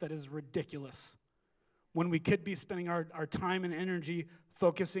stuff that is ridiculous, when we could be spending our time and energy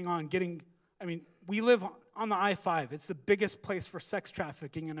focusing on we live on the I-5. It's the biggest place for sex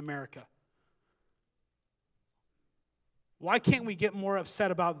trafficking in America. Why can't we get more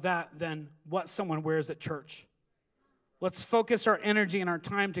upset about that than what someone wears at church? Let's focus our energy and our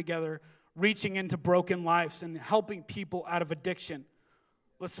time together, reaching into broken lives and helping people out of addiction.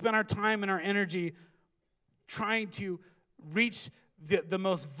 Let's spend our time and our energy trying to reach the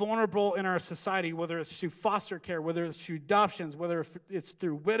most vulnerable in our society, whether it's through foster care, whether it's through adoptions, whether it's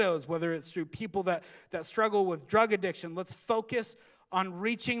through widows, whether it's through people that struggle with drug addiction. Let's focus on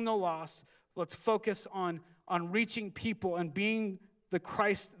reaching the lost. Let's focus on reaching people and being the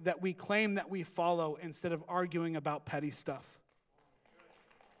Christ that we claim that we follow, instead of arguing about petty stuff.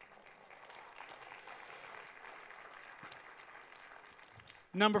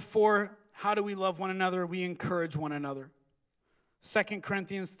 Number 4, how do we love one another? We encourage one another. 2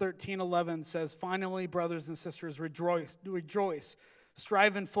 Corinthians 13:11 says, finally, brothers and sisters, rejoice,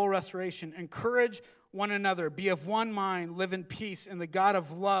 strive in full restoration, encourage one another, be of one mind, live in peace, and the God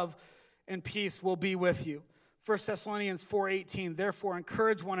of love and peace will be with you. 1 Thessalonians 4:18, therefore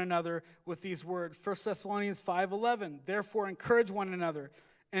encourage one another with these words. 1 Thessalonians 5:11, therefore encourage one another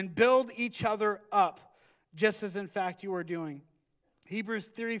and build each other up, just as in fact you are doing.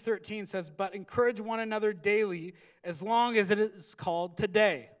 Hebrews 3:13 says, but encourage one another daily, as long as it is called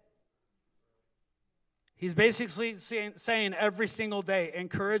today. He's basically saying every single day,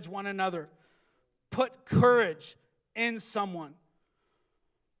 encourage one another. Put courage in someone,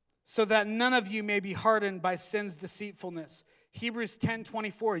 so that none of you may be hardened by sin's deceitfulness. Hebrews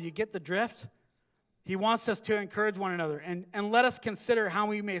 10:24, you get the drift? He wants us to encourage one another. And let us consider how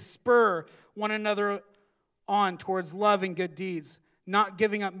we may spur one another on towards love and good deeds, not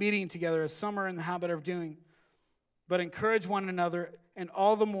giving up meeting together as some are in the habit of doing, but encourage one another, and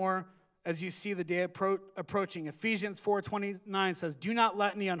all the more as you see the day approaching. Ephesians 4:29 says, do not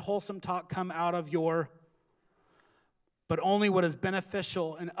let any unwholesome talk come out of your, but only what is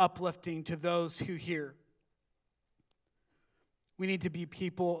beneficial and uplifting to those who hear. We need to be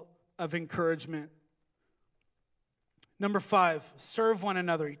people of encouragement. Number 5, serve one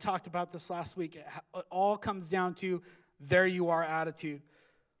another. He talked about this last week. It all comes down to there you are attitude.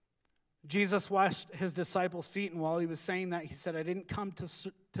 Jesus washed his disciples' feet, and while he was saying that, he said, I didn't come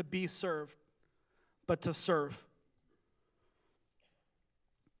to be served, but to serve.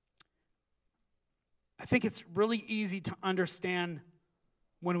 I think it's really easy to understand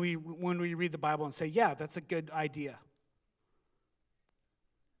when we read the Bible and say, yeah, that's a good idea.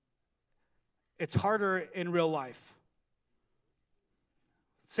 It's harder in real life.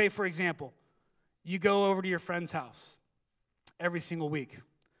 Say, for example, you go over to your friend's house every single week.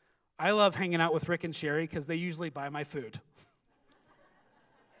 I love hanging out with Rick and Sherry because they usually buy my food.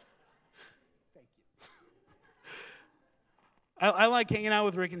 Thank you. I like hanging out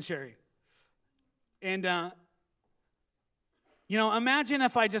with Rick and Sherry. And, imagine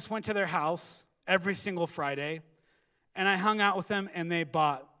if I just went to their house every single Friday and I hung out with them and they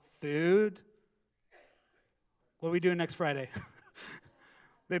bought food. What are we doing next Friday?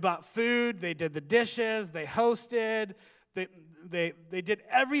 They bought food, they did the dishes, they hosted, they did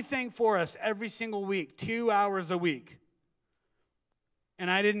everything for us every single week, 2 hours a week.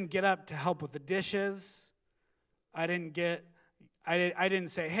 And I didn't get up to help with the dishes. I didn't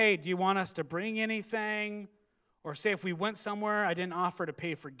say, hey, do you want us to bring anything? Or say if we went somewhere, I didn't offer to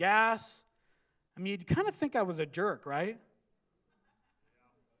pay for gas. I mean, you'd kind of think I was a jerk, right?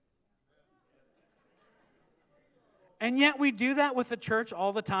 And yet we do that with the church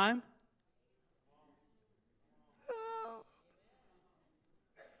all the time.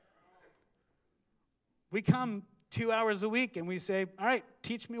 We come 2 hours a week and we say, all right,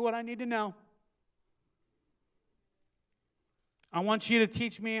 teach me what I need to know. I want you to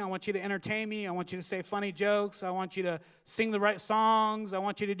teach me. I want you to entertain me. I want you to say funny jokes. I want you to sing the right songs. I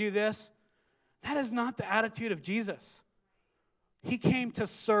want you to do this. That is not the attitude of Jesus. He came to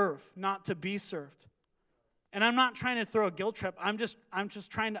serve, not to be served. And I'm not trying to throw a guilt trip. I'm just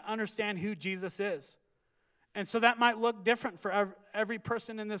trying to understand who Jesus is. And so that might look different for every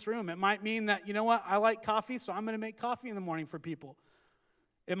person in this room. It might mean that, you know what, I like coffee, so I'm going to make coffee in the morning for people.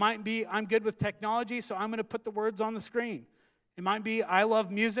 It might be I'm good with technology, so I'm going to put the words on the screen. It might be I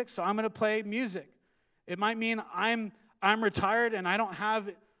love music, so I'm going to play music. It might mean I'm retired and I don't have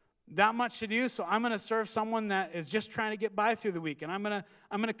that much to do, so I'm going to serve someone that is just trying to get by through the week, and I'm going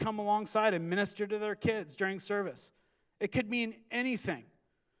to come alongside and minister to their kids during service. It could mean anything.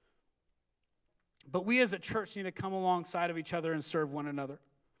 But we as a church need to come alongside of each other and serve one another.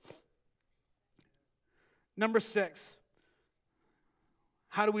 Number 6,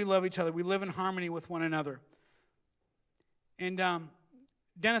 how do we love each other? We live in harmony with one another. And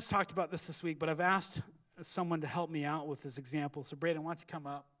Dennis talked about this week, but I've asked someone to help me out with this example. So Braden, why don't you come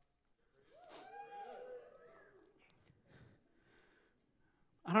up?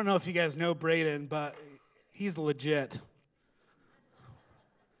 I don't know if you guys know Braden, but he's legit.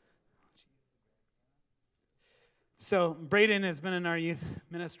 So Braden has been in our youth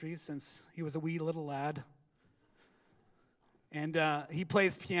ministry since he was a wee little lad. And he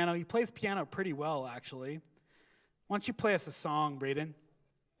plays piano. He plays piano pretty well, actually. Why don't you play us a song, Braden?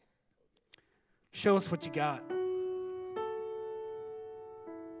 Show us what you got.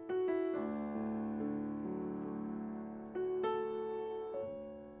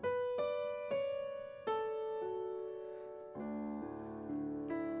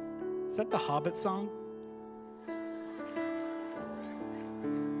 Is that the Hobbit song?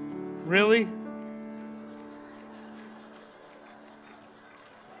 Really?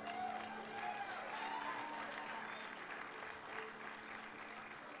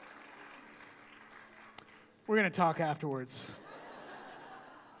 We're going to talk afterwards.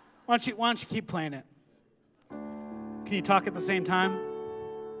 Why don't you keep playing it? Can you talk at the same time?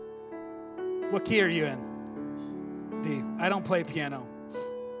 What key are you in? D. I don't play piano.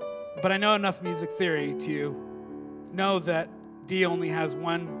 But I know enough music theory to know that D only has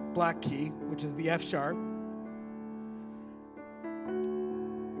one black key, which is the F sharp.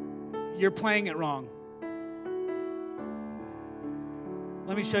 You're playing it wrong.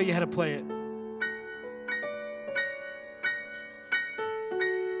 Let me show you how to play it.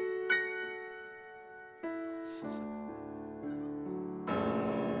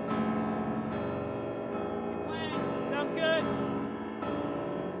 Keep playing. Sounds good.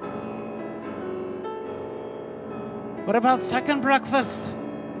 What about second breakfast?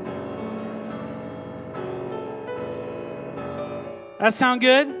 That sound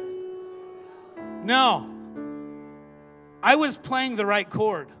good? No. I was playing the right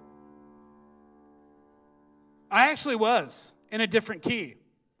chord. I actually was in a different key.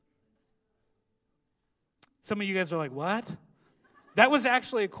 Some of you guys are like, what? That was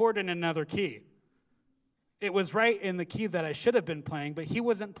actually a chord in another key. It was right in the key that I should have been playing, but he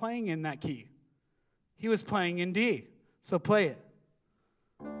wasn't playing in that key. He was playing in D. So play it.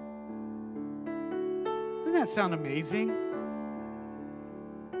 Doesn't that sound amazing?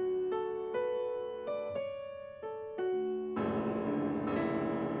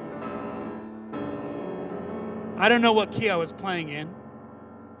 I don't know what key I was playing in,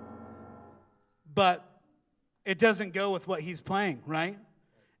 but it doesn't go with what he's playing, right?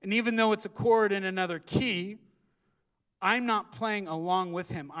 And even though it's a chord in another key, I'm not playing along with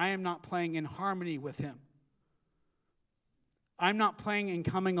him. I am not playing in harmony with him. I'm not playing and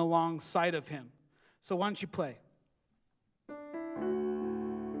coming alongside of him. So why don't you play? Why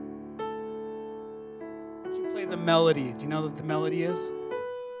don't you play the melody? Do you know what the melody is?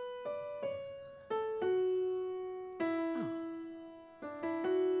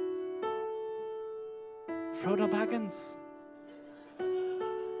 Frodo Baggins.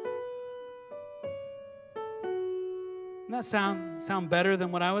 Doesn't that sound better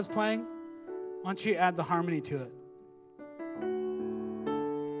than what I was playing? Why don't you add the harmony to it?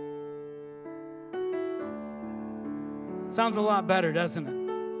 Sounds a lot better, doesn't it?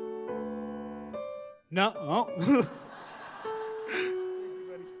 No? Oh.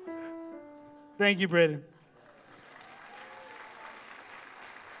 Thank you, Braden.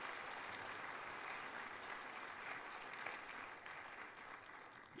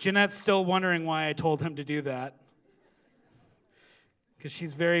 Jeanette's still wondering why I told him to do that. Because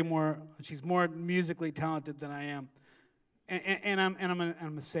she's more musically talented than I am. And I'm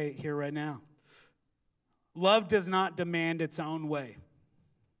gonna say it here right now. Love does not demand its own way.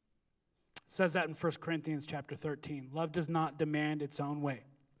 It says that in 1 Corinthians chapter 13. Love does not demand its own way. It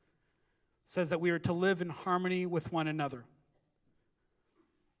says that we are to live in harmony with one another.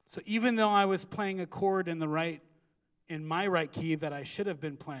 So even though I was playing a chord in my right key that I should have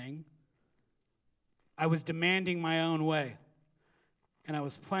been playing, I was demanding my own way. And I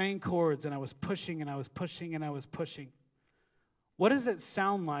was playing chords, and I was pushing, and I was pushing, and I was pushing. What does it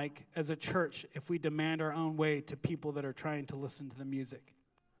sound like as a church if we demand our own way to people that are trying to listen to the music?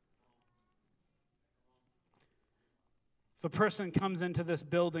 If a person comes into this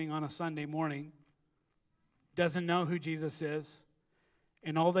building on a Sunday morning, doesn't know who Jesus is,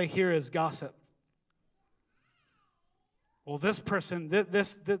 and all they hear is gossip. Well, this person, they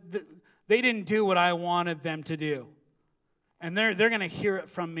didn't do what I wanted them to do. And they're going to hear it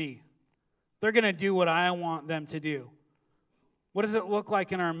from me. They're going to do what I want them to do. What does it look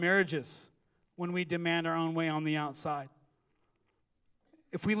like in our marriages when we demand our own way on the outside?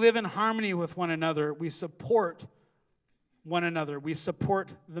 If we live in harmony with one another, we support one another. We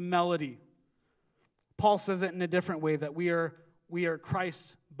support the melody. Paul says it in a different way, that we are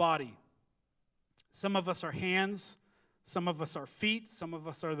Christ's body. Some of us are hands. Some of us are feet. Some of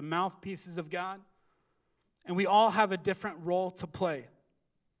us are the mouthpieces of God. And we all have a different role to play.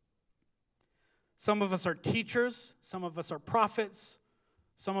 Some of us are teachers. Some of us are prophets.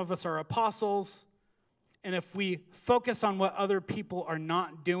 Some of us are apostles. And if we focus on what other people are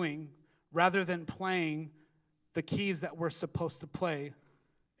not doing, rather than playing the keys that we're supposed to play,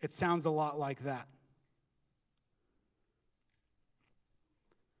 it sounds a lot like that.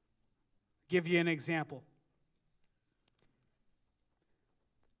 Give you an example.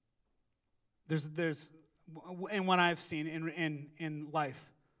 There's in what I've seen in life,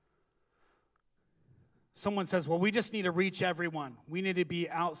 someone says, well, we just need to reach everyone. We need to be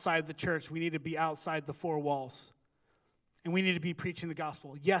outside the church. We need to be outside the four walls. And we need to be preaching the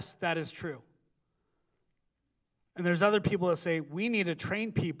gospel. Yes, that is true. And there's other people that say, we need to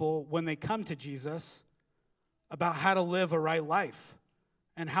train people when they come to Jesus about how to live a right life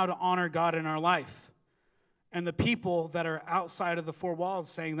and how to honor God in our life. And the people that are outside of the four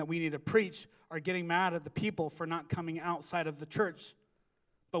walls saying that we need to preach are getting mad at the people for not coming outside of the church.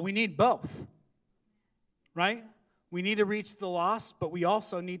 But we need both, right? We need to reach the lost, but we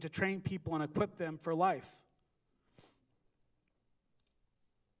also need to train people and equip them for life.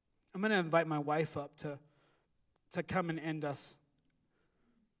 I'm going to invite my wife up to come and end us.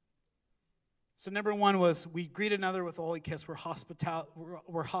 So number one was we greet another with a holy kiss. We're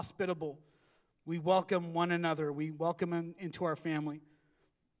hospitable. We welcome one another. We welcome them into our family.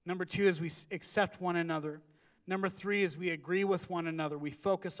 Number two is we accept one another. Number three is we agree with one another. We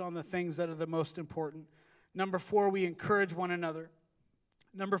focus on the things that are the most important. Number four, we encourage one another.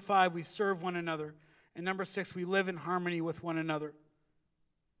 Number five, we serve one another. And number six, we live in harmony with one another.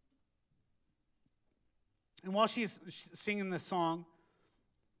 And while she's singing this song,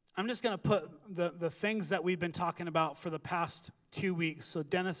 I'm just going to put the things that we've been talking about for the past 2 weeks. So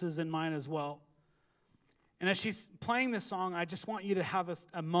Dennis is in mine as well. And as she's playing this song, I just want you to have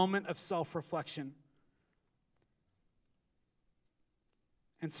a moment of self-reflection.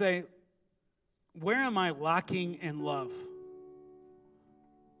 And say, where am I lacking in love?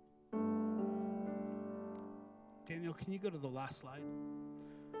 Daniel, can you go to the last slide?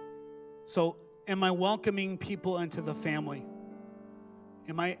 So, am I welcoming people into the family?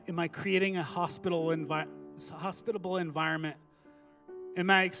 Am I creating a hospitable hospitable environment? Am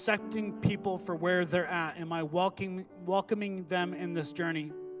I accepting people for where they're at? Am I welcoming them in this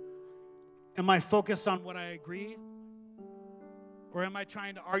journey? Am I focused on what I agree? Or am I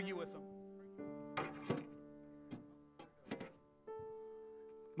trying to argue with them?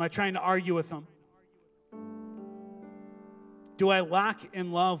 Am I trying to argue with them? Do I lack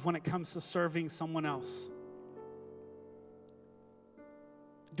in love when it comes to serving someone else?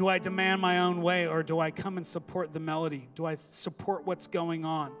 Do I demand my own way, or do I come and support the melody? Do I support what's going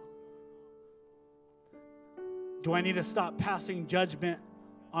on? Do I need to stop passing judgment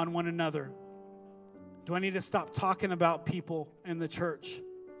on one another? Do I need to stop talking about people in the church?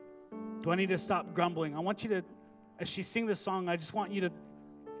 Do I need to stop grumbling? I want you to, as she sings this song, I just want you to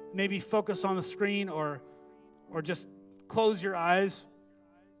maybe focus on the screen or just close your eyes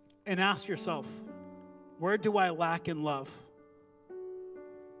and ask yourself, where do I lack in love?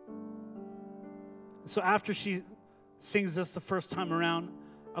 So after she sings this the first time around,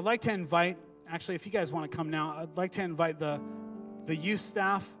 I'd like to invite, actually, if you guys want to come now, I'd like to invite the youth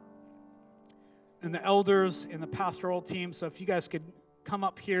staff and the elders and the pastoral team. So if you guys could come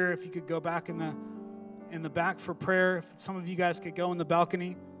up here, if you could go back in the back for prayer, if some of you guys could go in the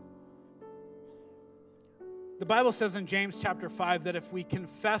balcony. The Bible says in James chapter 5 that if we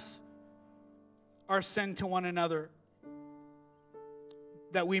confess our sin to one another,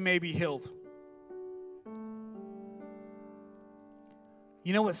 that we may be healed.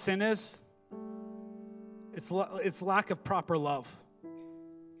 You know what sin is? It's lack of proper love.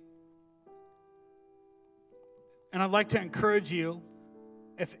 And I'd like to encourage you,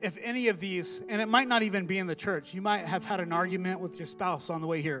 if any of these, and it might not even be in the church, you might have had an argument with your spouse on the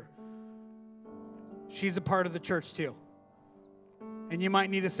way here. She's a part of the church too. And you might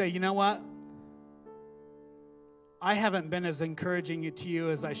need to say, you know what? I haven't been as encouraging to you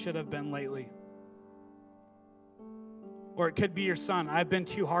as I should have been lately. Or it could be your son. I've been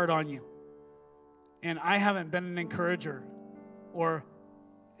too hard on you. And I haven't been an encourager. Or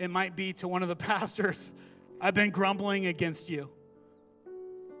it might be to one of the pastors, I've been grumbling against you.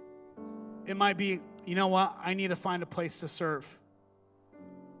 It might be, you know what? I need to find a place to serve.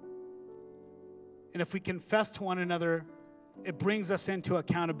 And if we confess to one another, it brings us into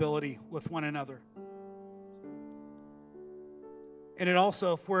accountability with one another. And it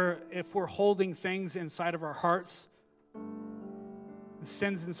also, if we're holding things inside of our hearts,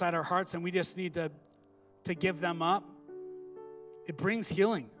 sins inside our hearts, and we just need to give them up, it brings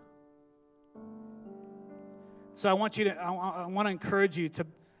healing. So I want to encourage you to,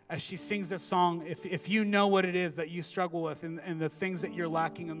 as she sings this song, if you know what it is that you struggle with and the things that you're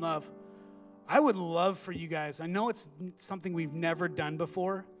lacking in love, I would love for you guys, I know it's something we've never done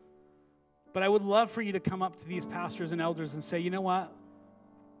before, but I would love for you to come up to these pastors and elders and say, you know what?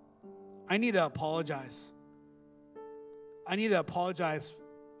 I need to apologize. I need to apologize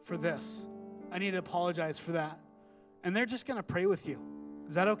for this. I need to apologize for that. And they're just going to pray with you.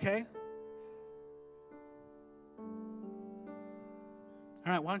 Is that okay?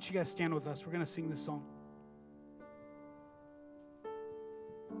 All right, why don't you guys stand with us? We're going to sing this song.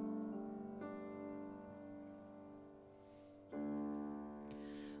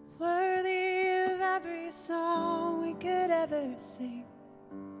 Worthy of every song we could ever sing.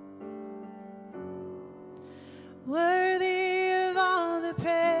 Worthy of all the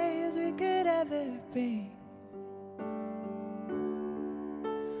praise we could ever bring.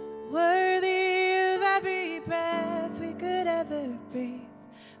 Worthy of every breath we could ever breathe.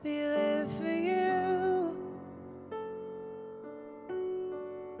 We live for you.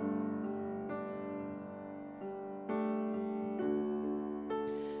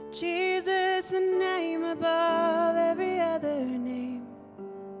 Jesus, the name above every other name.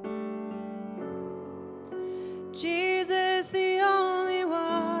 Jesus, the only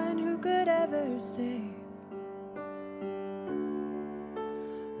one who could ever save.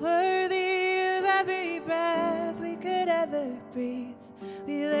 Worthy of every breath we could ever breathe.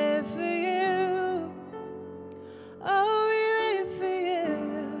 We live for you. Oh, we live for you.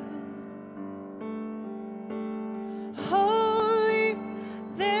 Holy,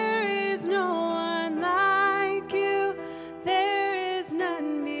 there is no one like you. There is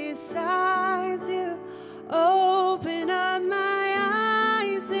none besides you. Open up my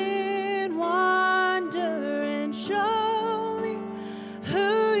eyes in wonder and show me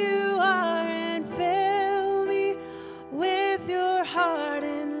who you are and fill me with your heart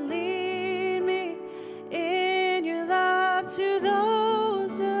and lead me in your love to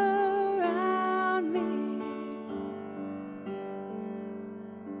those around me.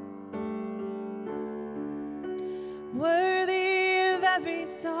 Worthy of every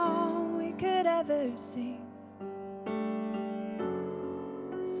song we could ever sing.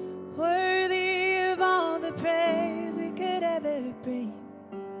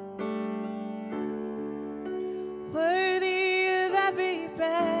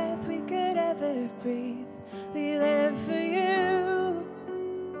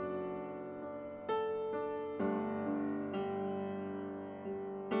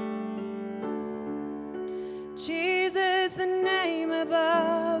 Jesus, the name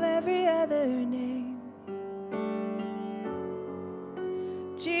above every other name.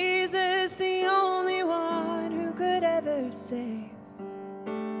 Jesus, the only one who could ever save.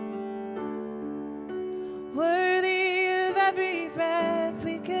 Worthy of every breath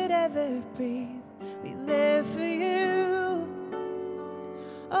we could ever breathe. We live for you.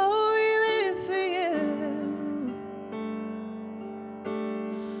 Oh, we live for you.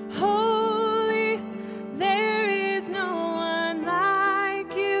 Holy, there is no one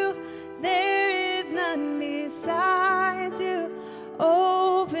like you. There is none beside you.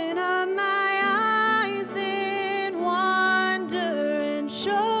 Open up my eyes in wonder and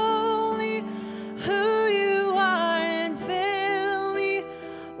show me who you are and fill me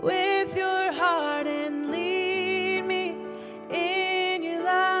with your heart and lead me in your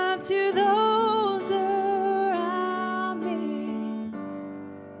love to those around me.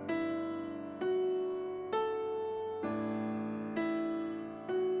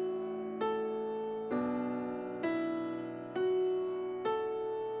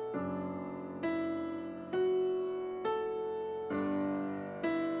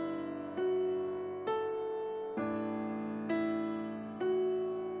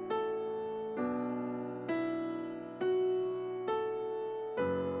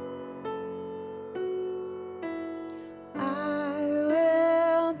 I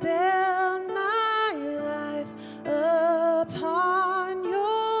will build my life upon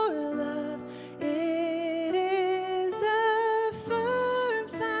your love. It is a firm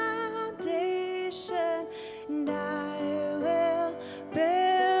foundation, and I will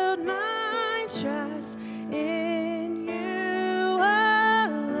build my trust in you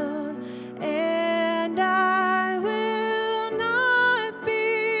alone, and I will not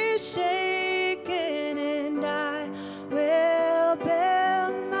be shaken, and I will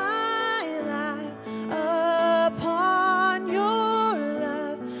build my life upon your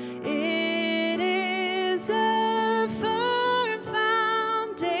love. It is a firm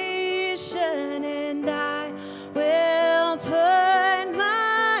foundation, and I will put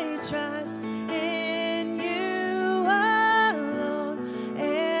my trust in you alone,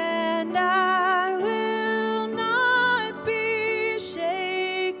 and I will not be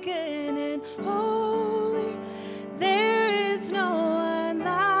shaken. And holy, there is no one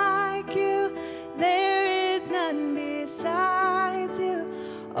like you. There is none besides you.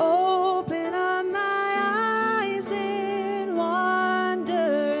 Open up my eyes in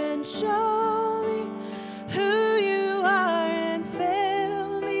wonder and show me who you are and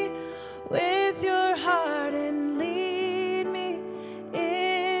fill me with your heart and lead me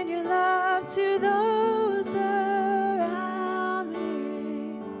in your love to those around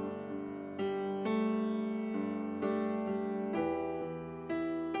me.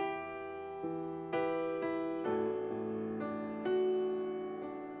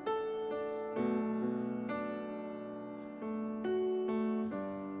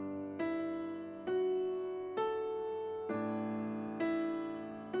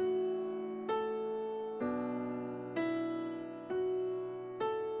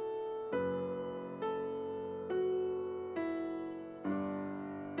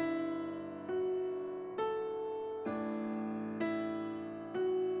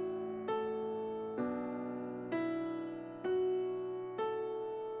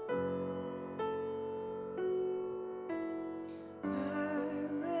 I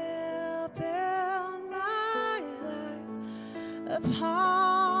will build my life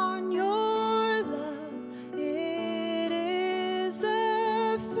upon your love. It is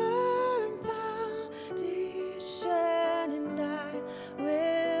a firm foundation, and I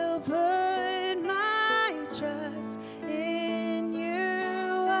will put my trust in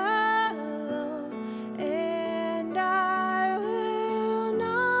you alone, and I will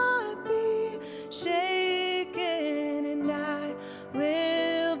not be shaken, and I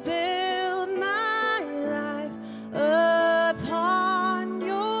will build my life upon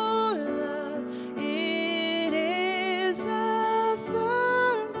your love. It is a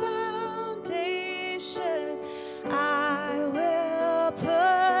firm foundation. I will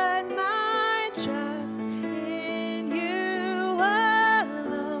put my trust in you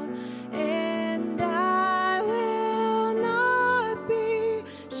alone, and I will not be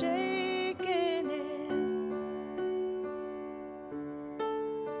shaken.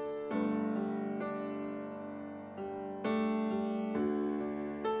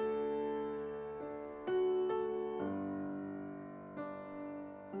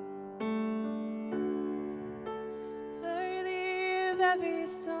 Worthy of every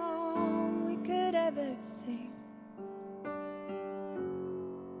song we could ever sing,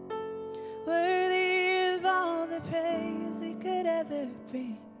 worthy of all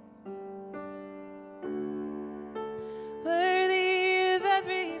be. Worthy of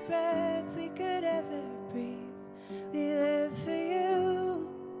every breath we could ever breathe. We live for you.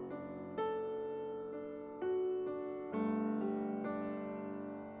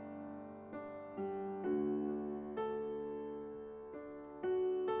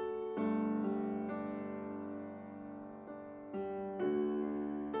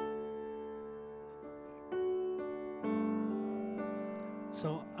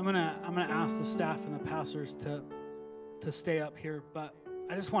 So I'm gonna ask the staff and the pastors to stay up here, but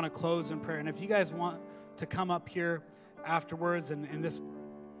I just want to close in prayer. And if you guys want to come up here afterwards, and this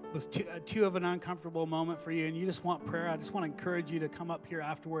was too of an uncomfortable moment for you, and you just want prayer, I just want to encourage you to come up here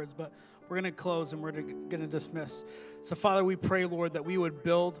afterwards. But we're going to close and we're going to dismiss. So Father, we pray, Lord, that we would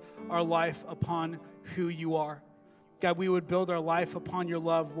build our life upon who you are. God, we would build our life upon your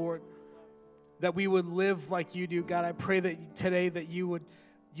love, Lord. That we would live like you do. God, I pray that today that you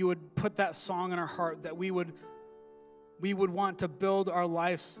would put that song in our heart, that we would want to build our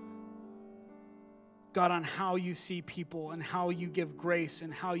lives, God, on how you see people and how you give grace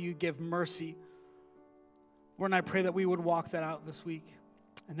and how you give mercy. Lord, and I pray that we would walk that out this week.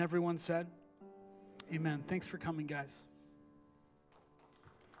 And everyone said, amen. Thanks for coming, guys.